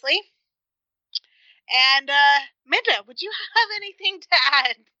 obviously. And, Minda, would you have anything to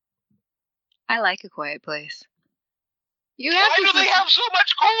add? I like A Quiet Place. Why do they have so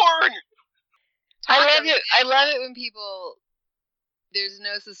much corn? I love it when people, there's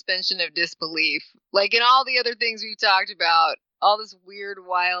no suspension of disbelief. Like in all the other things we've talked about, all this weird,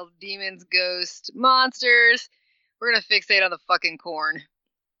 wild demons, ghosts, monsters, we're going to fixate on the fucking corn.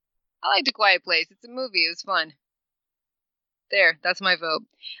 I liked A Quiet Place. It's a movie. It was fun. There, that's my vote.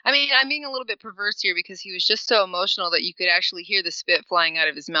 I mean, I'm being a little bit perverse here because he was just so emotional that you could actually hear the spit flying out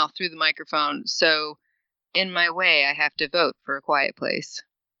of his mouth through the microphone. So, in my way, I have to vote for A Quiet Place.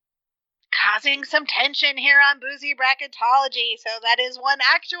 Causing some tension here on Boozy Bracketology, so that is one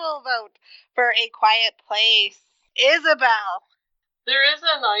actual vote for A Quiet Place. Isabel. There is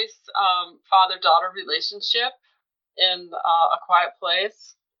a nice father-daughter relationship in A Quiet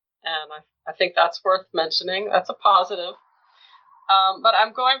Place, and I think that's worth mentioning. That's a positive. But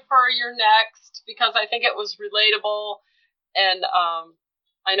I'm going for You're Next because I think it was relatable, and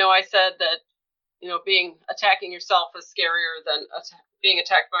I know I said that, you know, attacking yourself is scarier than being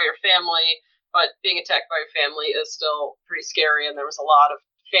attacked by your family, but being attacked by your family is still pretty scary, and there was a lot of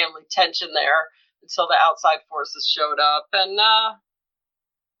family tension there until the outside forces showed up, and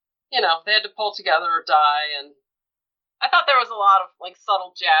you know, they had to pull together or die, and I thought there was a lot of like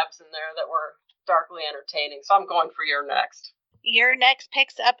subtle jabs in there that were darkly entertaining, so I'm going for You're Next. You're Next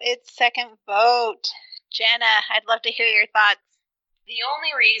picks up its second vote. Jenna, I'd love to hear your thoughts. The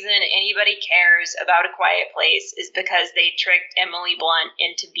only reason anybody cares about A Quiet Place is because they tricked Emily Blunt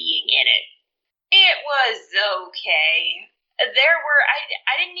into being in it. It was okay. I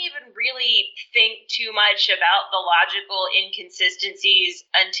didn't even really think too much about the logical inconsistencies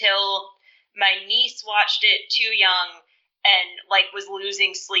until my niece watched it too young and like was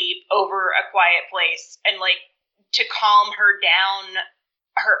losing sleep over A Quiet Place, and like to calm her down,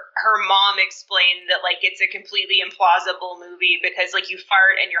 her mom explained that like it's a completely implausible movie because like you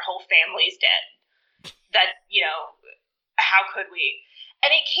fart and your whole family's dead. That, you know, how could we?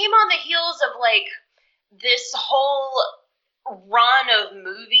 And it came on the heels of like this whole run of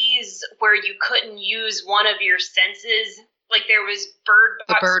movies where you couldn't use one of your senses. Like there was Bird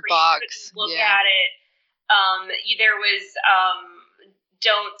Box. The Bird Box. Look at it. There was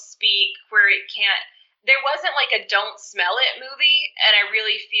Don't Speak, where it can't. There wasn't like a Don't Smell It movie, and I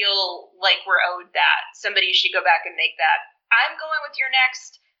really feel like we're owed that. Somebody should go back and make that. I'm going with You're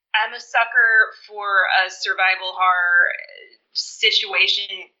Next. I'm a sucker for a survival horror situation.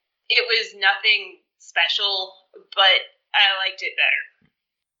 It was nothing special, but I liked it better.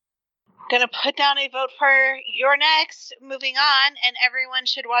 Gonna put down a vote for You're Next. Moving on, and everyone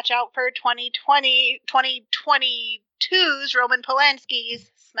should watch out for 2022's Roman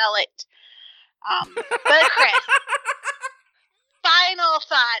Polanski's Smell It. But Chris, final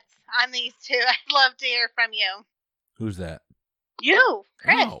thoughts on these two. I'd love to hear from you. Who's that? You,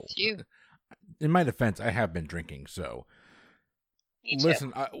 Chris. Oh, You. in my defense, I have been drinking, so Me too.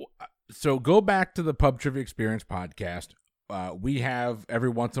 listen. So go back to the Pub Trivia Experience podcast. We have every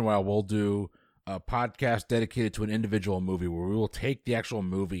once in a while we'll do a podcast dedicated to an individual movie where we will take the actual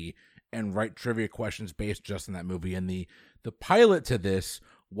movie and write trivia questions based just on that movie. And the pilot to this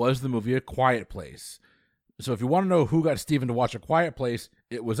was the movie A Quiet Place. So if you want to know who got Steven to watch A Quiet Place,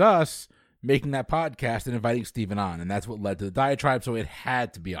 it was us making that podcast and inviting Steven on. And that's what led to the diatribe, so it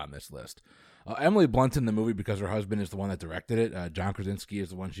had to be on this list. Emily Blunt's in the movie because her husband is the one that directed it. John Krasinski is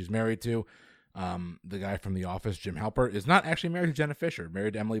the one she's married to. The guy from The Office, Jim Halpert, is not actually married to Jenna Fisher,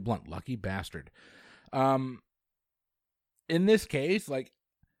 married to Emily Blunt. Lucky bastard. In this case, like,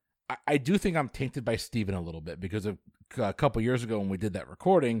 I do think I'm tainted by Steven a little bit because of a couple years ago when we did that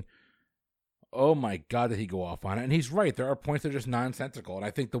recording. Oh my God, did he go off on it? And he's right. There are points that are just nonsensical. And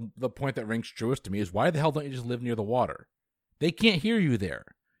I think the point that rings truest to me is, why the hell don't you just live near the water? They can't hear you there.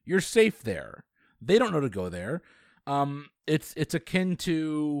 You're safe there. They don't know to go there. It's akin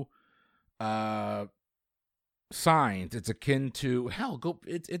to Signs. It's akin to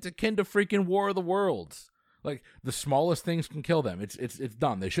it's akin to freaking War of the Worlds. Like, the smallest things can kill them. It's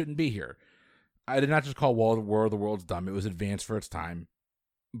dumb. They shouldn't be here. I did not just call War of the Worlds dumb. It was advanced for its time,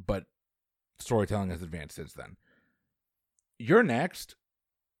 but storytelling has advanced since then. You're Next,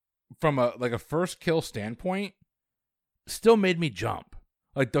 from a first kill standpoint, still made me jump.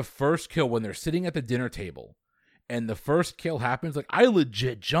 Like, the first kill when they're sitting at the dinner table and the first kill happens, like, I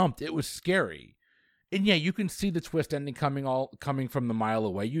legit jumped. It was scary. And yeah, you can see the twist ending coming from the mile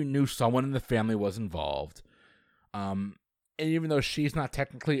away. You knew someone in the family was involved. And even though she's not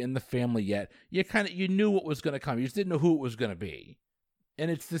technically in the family yet, you knew what was going to come. You just didn't know who it was going to be.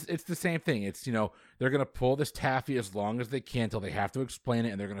 And it's the same thing. It's, they're going to pull this taffy as long as they can till they have to explain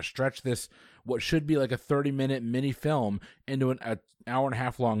it, and they're going to stretch this, what should be like a 30-minute mini film, into an hour and a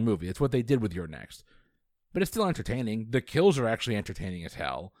half long movie. It's what they did with You're Next. But it's still entertaining. The kills are actually entertaining as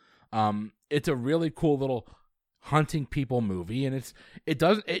hell. It's a really cool little hunting people movie, and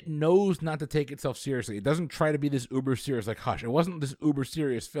it knows not to take itself seriously. It doesn't try to be this uber serious like Hush. It wasn't this uber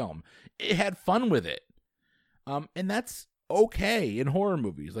serious film. It had fun with it. And that's okay in horror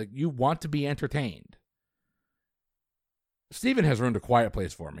movies. Like, you want to be entertained. Steven has ruined A Quiet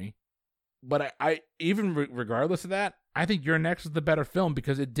Place for me, but I even regardless of that, I think You're Next is the better film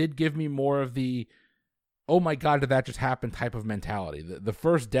because it did give me more of the, oh my God, did that just happen type of mentality. The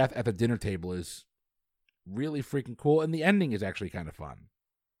first death at the dinner table is really freaking cool, and the ending is actually kind of fun.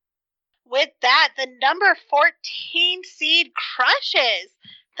 With that, the number 14 seed crushes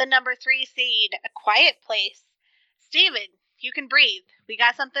the number 3 seed, A Quiet Place. Steven, you can breathe. We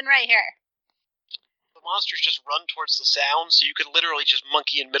got something right here. The monsters just run towards the sound, so you could literally just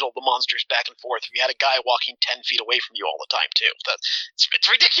monkey in middle of the monsters back and forth if you had a guy walking 10 feet away from you all the time, too.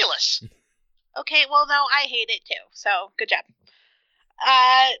 It's ridiculous. Okay, well, no, I hate it, too. So, good job.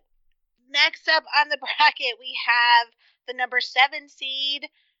 Next up on the bracket, we have the number 7 seed,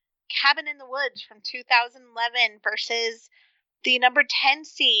 Cabin in the Woods from 2011 versus the number 10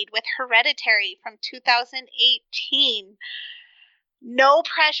 seed with Hereditary from 2018. No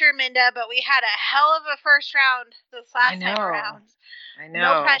pressure, Minda, but we had a hell of a first round this last time around. I know.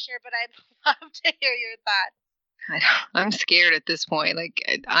 No pressure, but I'd love to hear your thoughts. I'm scared at this point. Like,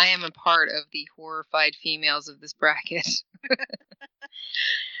 I am a part of the horrified females of this bracket.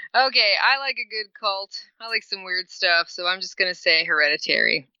 Okay, I like a good cult. I like some weird stuff, so I'm just going to say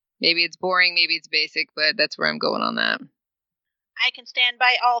Hereditary. Maybe it's boring, maybe it's basic, but that's where I'm going on that. I can stand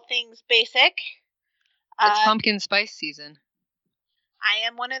by all things basic. It's pumpkin spice season. I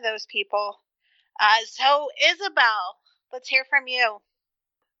am one of those people. So, Isabel, let's hear from you.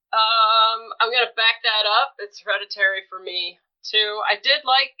 I'm going to back that up. It's Hereditary for me, too. I do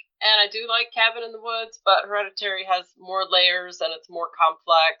like Cabin in the Woods, but Hereditary has more layers and it's more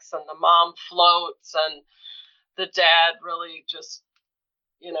complex, and the mom floats, and the dad really just,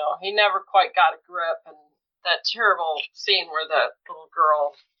 he never quite got a grip, and that terrible scene where that little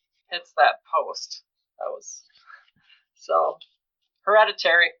girl hits that post. So,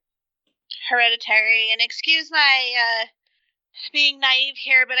 Hereditary. And excuse my being naive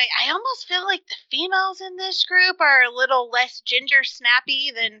here, but I almost feel like the females in this group are a little less ginger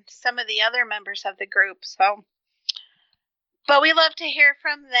snappy than some of the other members of the group. So, but we love to hear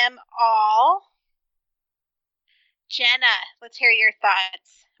from them all. Jenna, let's hear your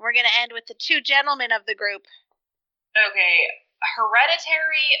thoughts. We're going to end with the 2 gentlemen of the group. Okay,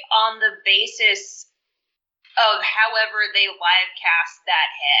 Hereditary on the basis of however they live cast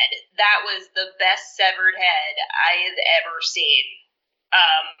that head. That was the best severed head I have ever seen.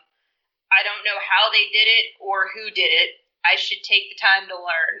 I don't know how they did it or who did it. I should take the time to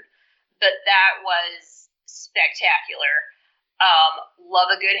learn. But that was spectacular. Love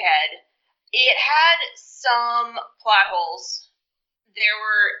a good head. It had some plot holes. There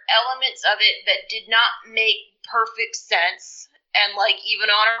were elements of it that did not make perfect sense. And, like,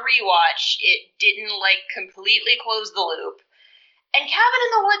 even on a rewatch, it didn't, like, completely close the loop. And Cabin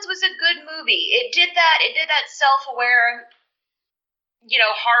in the Woods was a good movie. It did that self-aware,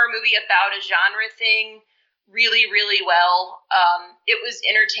 horror movie about a genre thing really, really well. It was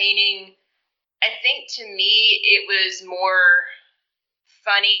entertaining. I think, to me, it was more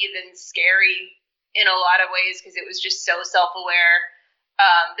funny than scary in a lot of ways because it was just so self-aware.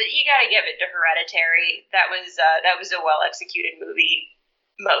 But you gotta give it to Hereditary. That was a well-executed movie,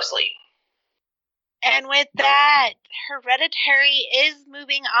 mostly. And with that, Hereditary is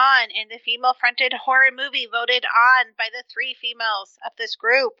moving on in the female-fronted horror movie voted on by the 3 females of this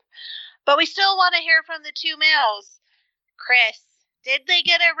group. But we still want to hear from the 2 males. Chris, did they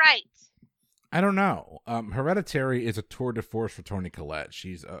get it right? I don't know. Hereditary is a tour de force for Toni Collette.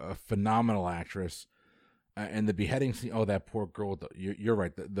 She's a phenomenal actress. And the beheading scene, that poor girl. You're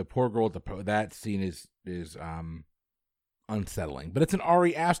right. The poor girl that scene is unsettling. But it's an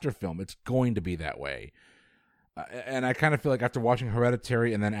Ari Aster film. It's going to be that way. And I kind of feel like after watching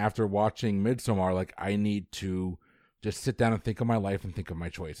Hereditary and then after watching Midsommar, like I need to just sit down and think of my life and think of my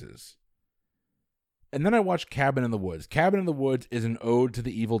choices. And then I watched Cabin in the Woods. Cabin in the Woods is an ode to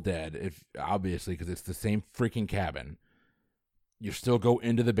the Evil Dead, obviously, because it's the same freaking cabin. You still go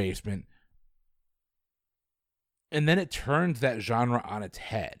into the basement. And then it turns that genre on its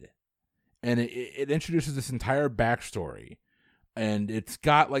head. And it introduces this entire backstory. And it's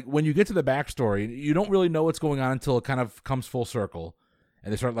got, like, when you get to the backstory, you don't really know what's going on until it kind of comes full circle.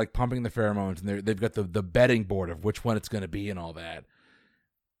 And they start, like, pumping the pheromones. And they've got the betting board of which one it's going to be and all that.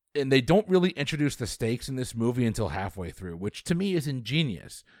 And they don't really introduce the stakes in this movie until halfway through, which to me is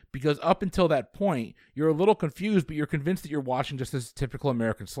ingenious. Because up until that point, you're a little confused, but you're convinced that you're watching just this typical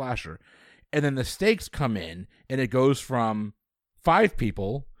American slasher. And then the stakes come in, and it goes from 5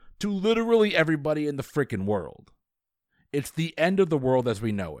 people to literally everybody in the freaking world. It's the end of the world as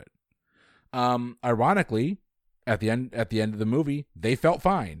we know it. Ironically, at the end of the movie, they felt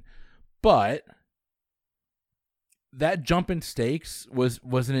fine. But that jump in stakes was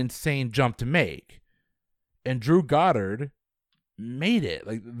an insane jump to make. And Drew Goddard made it.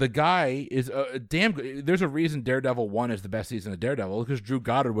 Like, the guy is a damn good. There's a reason Daredevil 1 is the best season of Daredevil, because Drew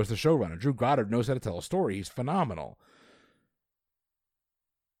Goddard was the showrunner. Drew Goddard knows how to tell a story. He's phenomenal.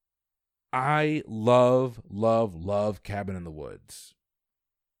 I love Cabin in the Woods.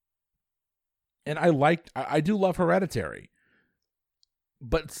 And I do love Hereditary.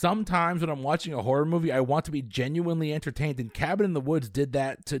 But sometimes when I'm watching a horror movie, I want to be genuinely entertained, and Cabin in the Woods did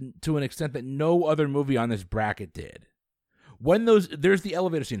that to an extent that no other movie on this bracket did. There's the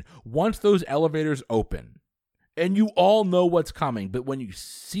elevator scene. Once those elevators open, and you all know what's coming, but when you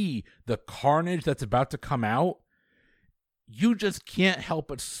see the carnage that's about to come out, you just can't help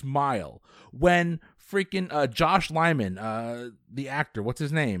but smile. When freaking Josh Lyman, the actor, what's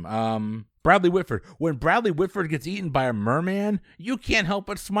his name? Bradley Whitford. When Bradley Whitford gets eaten by a merman, you can't help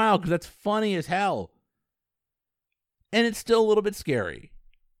but smile because that's funny as hell. And it's still a little bit scary.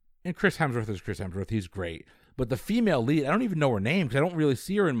 And Chris Hemsworth is Chris Hemsworth. He's great. But the female lead, I don't even know her name because I don't really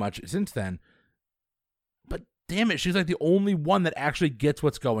see her in much since then. But damn it, she's like the only one that actually gets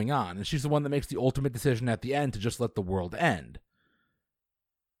what's going on. And she's the one that makes the ultimate decision at the end to just let the world end.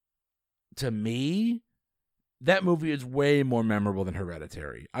 To me, that movie is way more memorable than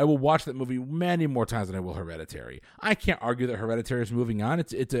Hereditary. I will watch that movie many more times than I will Hereditary. I can't argue that Hereditary is moving on.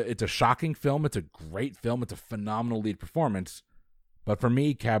 It's a shocking film. It's a great film. It's a phenomenal lead performance. But for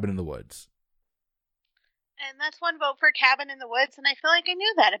me, Cabin in the Woods. And that's one vote for Cabin in the Woods, and I feel like I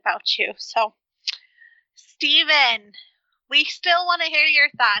knew that about you. So, Steven, we still want to hear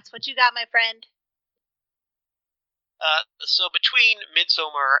your thoughts. What you got, my friend? So between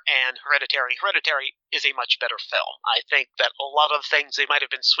Midsommar and Hereditary is a much better film. I think that a lot of things they might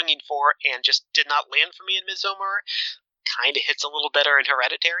have been swinging for and just did not land for me in Midsommar kind of hits a little better in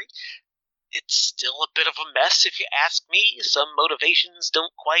Hereditary. It's still a bit of a mess, if you ask me. Some motivations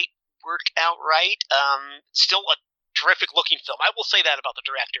don't quite work out right. Still a terrific-looking film. I will say that about the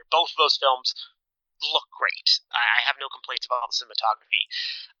director. Both of those films look great. I have no complaints about the cinematography.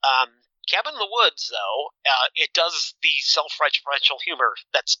 Cabin in the Woods, though, it does the self-referential humor.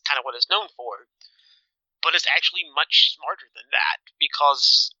 That's kind of what it's known for. But it's actually much smarter than that,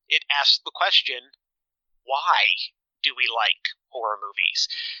 because it asks the question, why do we like horror movies?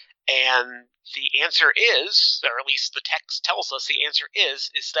 And the answer is, or at least the text tells us the answer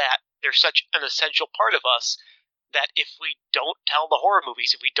is that they're such an essential part of us that if we don't tell the horror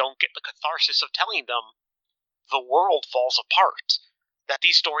movies, if we don't get the catharsis of telling them, the world falls apart. That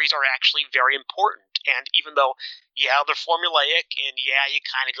these stories are actually very important. And even though, yeah, they're formulaic, and yeah, you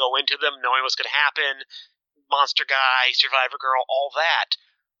kind of go into them knowing what's going to happen, Monster Guy, Survivor Girl, all that,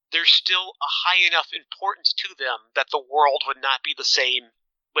 there's still a high enough importance to them that the world would not be the same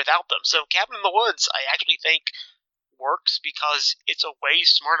without them. So Cabin in the Woods, I actually think, works because it's a way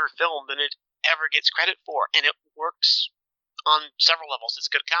smarter film than it ever gets credit for, and it works on several levels. It's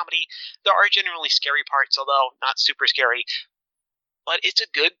a good comedy. There are genuinely scary parts, although not super scary, but it's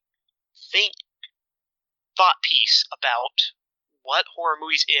a good thought piece about what horror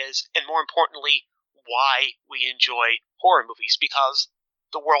movies is, and more importantly, why we enjoy horror movies, because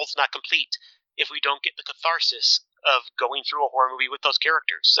the world's not complete if we don't get the catharsis of going through a horror movie with those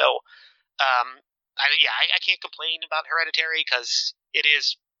characters. So, I can't complain about Hereditary because it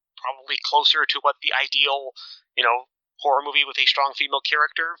is probably closer to what the ideal, horror movie with a strong female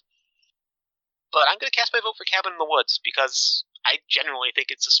character. But I'm going to cast my vote for Cabin in the Woods because I genuinely think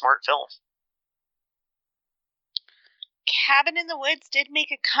it's a smart film. Cabin in the Woods did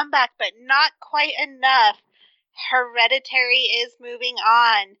make a comeback, but not quite enough. Hereditary is moving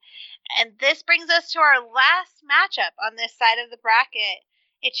on. And this brings us to our last matchup on this side of the bracket.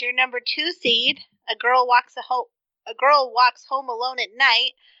 It's your number 2 seed, A Girl Walks Home Alone at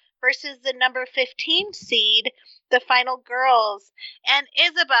Night, versus the number 15 seed, The Final Girls. And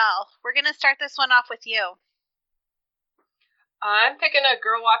Isabel, we're going to start this one off with you. I'm picking A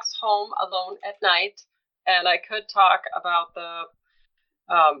Girl Walks Home Alone at Night, and I could talk about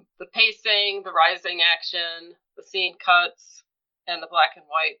the pacing, the rising action, the scene cuts, and the black and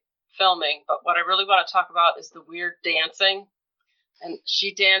white filming. But what I really want to talk about is the weird dancing. And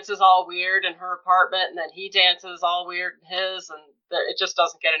she dances all weird in her apartment, and then he dances all weird in his, and it just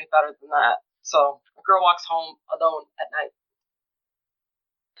doesn't get any better than that. So, A Girl Walks Home Alone at Night.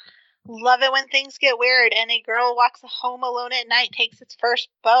 Love it when things get weird, and A Girl Walks Home Alone at Night takes its first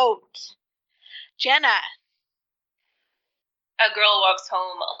vote. Jenna. A Girl Walks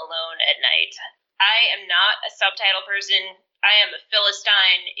Home Alone at Night. I am not a subtitle person. I am a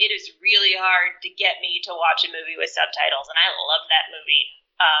Philistine. It is really hard to get me to watch a movie with subtitles, and I love that movie.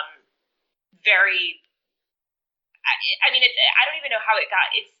 I don't even know how it got.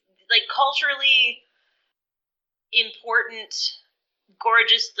 It's like culturally important,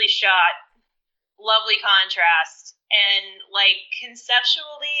 gorgeously shot, lovely contrast, and like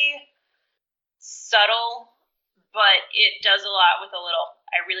conceptually subtle, but it does a lot with a little.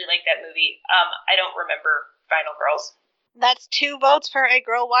 I really like that movie. I don't remember Final Girls. That's 2 votes for A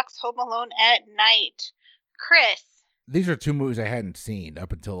Girl Walks Home Alone at Night. Chris. These are 2 movies I hadn't seen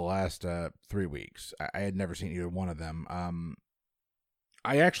up until the last 3 weeks. I had never seen either one of them.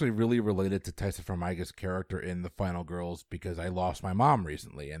 I actually really related to Taissa Farmiga's character in The Final Girls because I lost my mom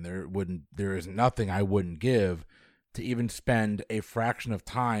recently, and there is nothing I wouldn't give to even spend a fraction of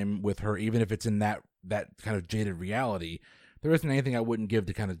time with her, even if it's in that kind of jaded reality. There isn't anything I wouldn't give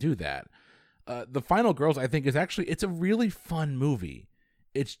to kind of do that. The Final Girls, I think, it's a really fun movie.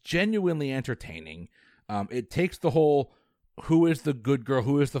 It's genuinely entertaining. It takes the whole who is the good girl,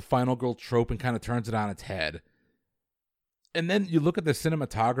 who is the final girl trope and kind of turns it on its head. And then you look at the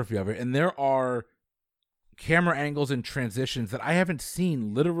cinematography of it, and there are camera angles and transitions that I haven't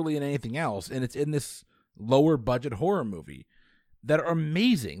seen literally in anything else, and it's in this lower budget horror movie that are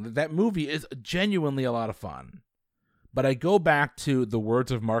amazing. That movie is genuinely a lot of fun. But I go back to the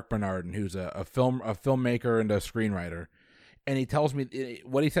words of Mark Bernardin, who's a filmmaker and a screenwriter, and he tells me,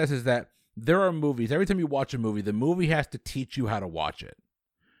 what he says is that there are movies, every time you watch a movie, the movie has to teach you how to watch it.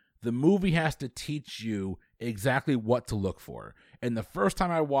 The movie has to teach you exactly what to look for. And the first time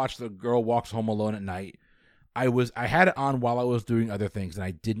I watched The Girl Walks Home Alone at Night, I had it on while I was doing other things, and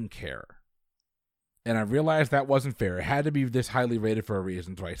I didn't care. And I realized that wasn't fair. It had to be this highly rated for a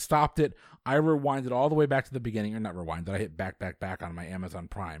reason. So I stopped it. I rewinded all the way back to the beginning. Or not rewinded. I hit back on my Amazon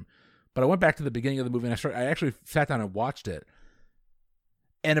Prime. But I went back to the beginning of the movie, and I actually sat down and watched it.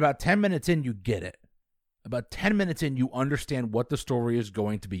 And about 10 minutes in, you get it. About 10 minutes in, you understand what the story is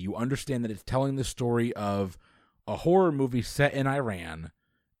going to be. You understand that it's telling the story of a horror movie set in Iran.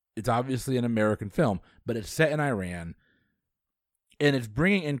 It's obviously an American film, but it's set in Iran. And it's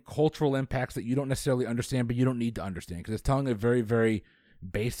bringing in cultural impacts that you don't necessarily understand, but you don't need to understand, because it's telling a very, very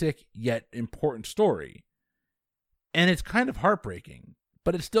basic yet important story. And it's kind of heartbreaking,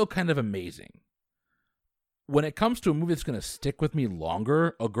 but it's still kind of amazing. when it comes to a movie that's going to stick with me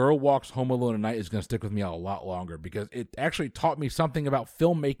longer, A Girl Walks Home Alone at Night is going to stick with me a lot longer because it actually taught me something about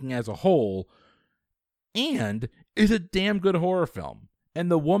filmmaking as a whole and is a damn good horror film.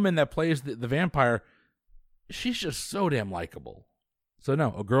 And the woman that plays the vampire, she's just so damn likable. So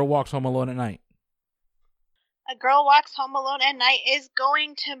no, A Girl Walks Home Alone at Night. A Girl Walks Home Alone at Night is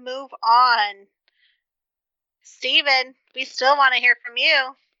going to move on. Steven, we still want to hear from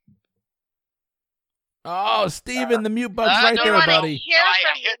you. Oh, Steven, the mute button's right there, buddy. Hear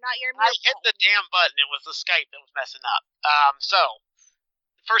from you, not your mute I hit the damn button. It was the Skype that was messing up. So,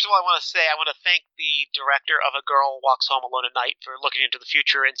 first of all, I want to thank the director of A Girl Walks Home Alone at Night for looking into the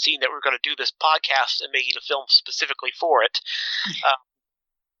future and seeing that we're going to do this podcast and making a film specifically for it.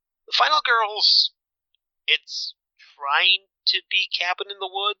 The Final Girls, it's trying to be Cabin in the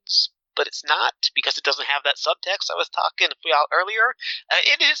Woods, but it's not because it doesn't have that subtext I was talking about earlier.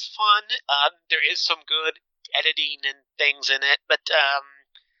 It is fun. There is some good editing and things in it, but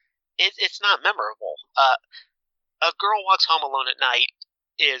it's not memorable. A Girl Walks Home Alone at Night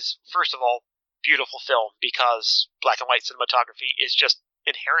is, first of all, beautiful film because black and white cinematography is just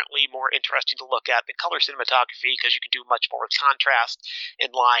inherently more interesting to look at than color cinematography because you can do much more with contrast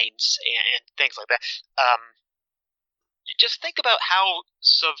and lines and things like that. Just think about how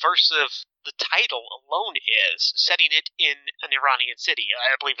subversive the title alone is, setting it in an Iranian city.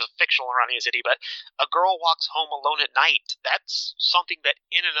 I believe it's a fictional Iranian city, but A Girl Walks Home Alone at Night, that's something that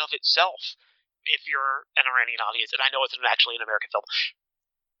in and of itself, if you're an Iranian audience, and I know it's actually an American film,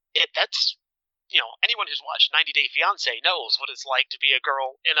 that's, anyone who's watched 90 Day Fiancé knows what it's like to be a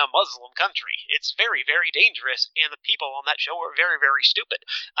girl in a Muslim country. It's very, very dangerous, and the people on that show are very, very stupid.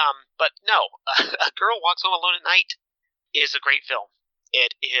 But no, A Girl Walks Home Alone at Night is a great film.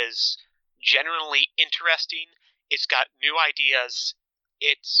 It is genuinely interesting. It's got new ideas.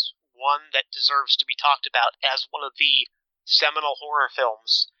 It's one that deserves to be talked about as one of the seminal horror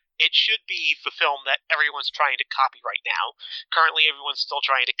films. It should be the film that everyone's trying to copy right now. Currently, everyone's still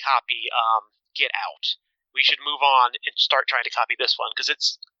trying to copy Get Out. We should move on and start trying to copy this one because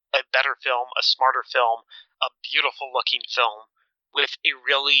it's a better film, a smarter film, a beautiful-looking film with a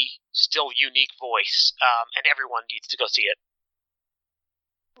really still unique voice, and everyone needs to go see it.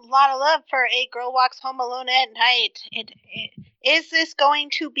 A lot of love for A Girl Walks Home Alone at Night. Is this going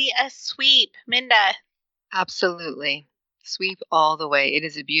to be a sweep, Minda? Absolutely. Sweep all the way. It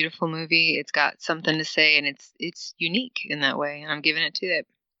is a beautiful movie. It's got something to say, and it's unique in that way, and I'm giving it to it.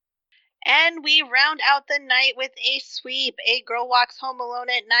 And we round out the night with a sweep. A Girl Walks Home Alone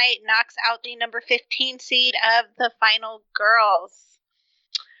at Night knocks out the number 15 seed of The Final Girls.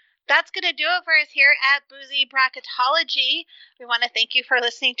 That's going to do it for us here at Boozy Bracketology. We want to thank you for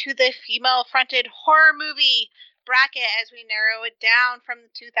listening to the female-fronted horror movie bracket as we narrow it down from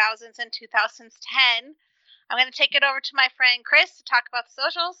the 2000s and 2010. I'm going to take it over to my friend Chris to talk about the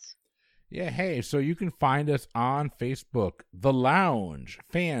socials. Yeah, hey, so you can find us on Facebook, The Lounge,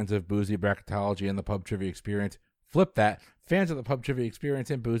 fans of Boozy Bracketology and the Pub Trivia Experience. Flip that, fans of the Pub Trivia Experience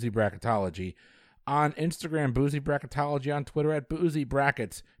and Boozy Bracketology. On Instagram, Boozy Bracketology. On Twitter, at Boozy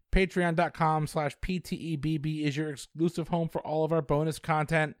Brackets. Patreon.com/PTEBB is your exclusive home for all of our bonus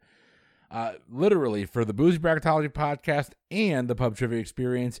content. Literally, for the Boozy Bracketology podcast and the Pub Trivia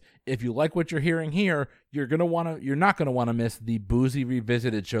Experience. If you like what you're hearing here, you're not gonna want to miss the Boozy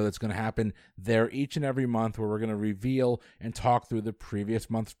Revisited show that's going to happen there each and every month, where we're going to reveal and talk through the previous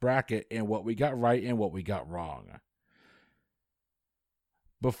month's bracket and what we got right and what we got wrong.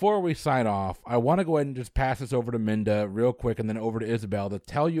 Before we sign off, I want to go ahead and just pass this over to Minda real quick and then over to Isabel to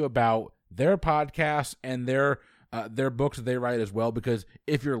tell you about their podcasts and their books that they write as well, because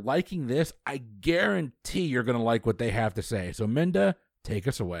if you're liking this, I guarantee you're going to like what they have to say. So, Minda, take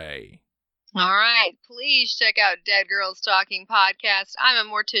us away. All right. Please check out Dead Girls Talking Podcast. I'm a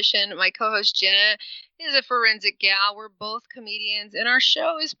mortician. My co-host, Jenna, is a forensic gal. We're both comedians, and our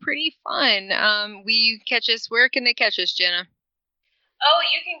show is pretty fun. Where can they catch us, Jenna? Oh,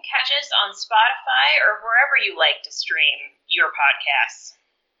 you can catch us on Spotify or wherever you like to stream your podcasts.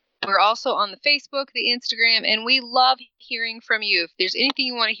 We're also on the Facebook, the Instagram, and we love hearing from you. If there's anything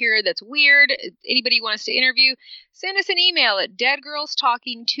you want to hear that's weird, anybody you want us to interview, send us an email at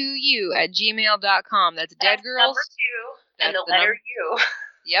deadgirlstalkingtoyou@gmail.com. That's deadgirls. Number 2 and the letter U.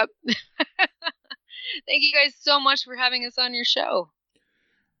 Yep. Thank you guys so much for having us on your show.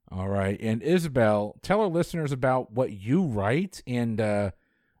 All right. And Isabel, tell our listeners about what you write and kind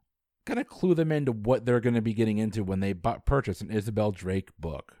of clue them into what they're going to be getting into when they purchase an Isabel Drake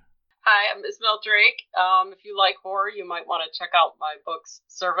book. Hi, I'm Isabel Drake. If you like horror, you might want to check out my books,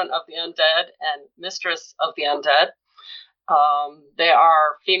 Servant of the Undead and Mistress of the Undead. There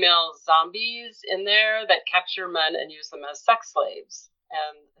are female zombies in there that capture men and use them as sex slaves.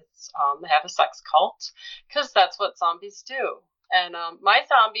 And they have a sex cult because that's what zombies do. And my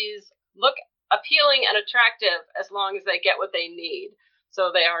zombies look appealing and attractive as long as they get what they need.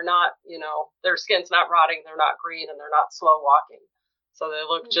 So they are not, their skin's not rotting, they're not green, and they're not slow walking. So they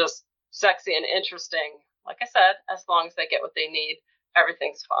look just sexy and interesting. Like I said, as long as they get what they need,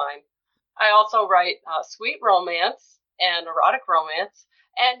 everything's fine. I also write sweet romance and erotic romance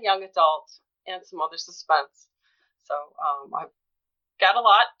and young adult and some other suspense. So I've got a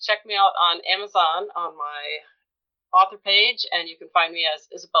lot. Check me out on Amazon on my author page, and you can find me as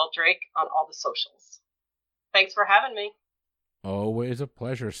Isabel Drake on all the socials. Thanks for having me. Always a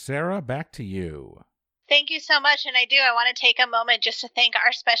pleasure. Sarah, back to you. Thank you so much, and I want to take a moment just to thank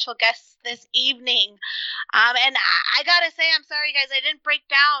our special guests this evening. And I gotta say, I'm sorry, guys, I didn't break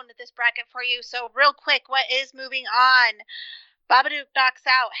down this bracket for you. So real quick, what is moving on? Babadook knocks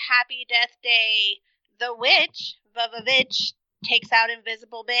out Happy Death Day. The Witch, Vavavitch, takes out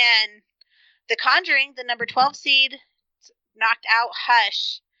Invisible Man. The Conjuring, the number 12 seed, knocked out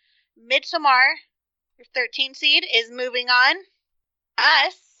Hush. Midsommar, your 13 seed, is moving on.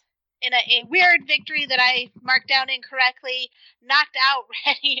 Us, in a weird victory that I marked down incorrectly, knocked out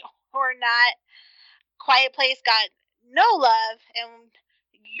Ready or Not. Quiet Place got no love, and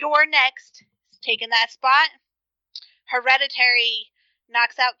You're Next is taking that spot. Hereditary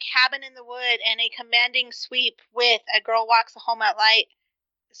knocks out Cabin in the Wood, and a commanding sweep with A Girl Walks Home at Light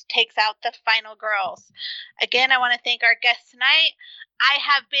takes out the final girls. Again, I want to thank our guests tonight. I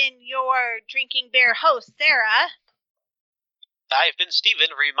have been your Drinking Beer host, Sarah. I've been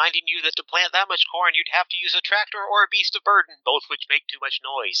Steven, reminding you that to plant that much corn, you'd have to use a tractor or a beast of burden, both which make too much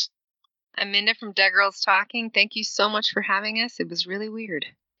noise. I'm Minda from Dead Girls Talking. Thank you so much for having us. It was really weird.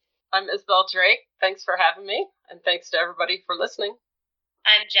 I'm Isabel Drake. Thanks for having me, and thanks to everybody for listening.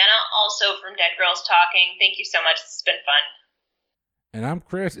 I'm Jenna, also from Dead Girls Talking. Thank you so much. It's been fun. And I'm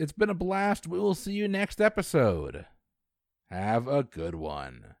Chris. It's been a blast. We will see you next episode. Have a good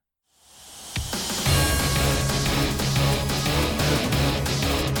one.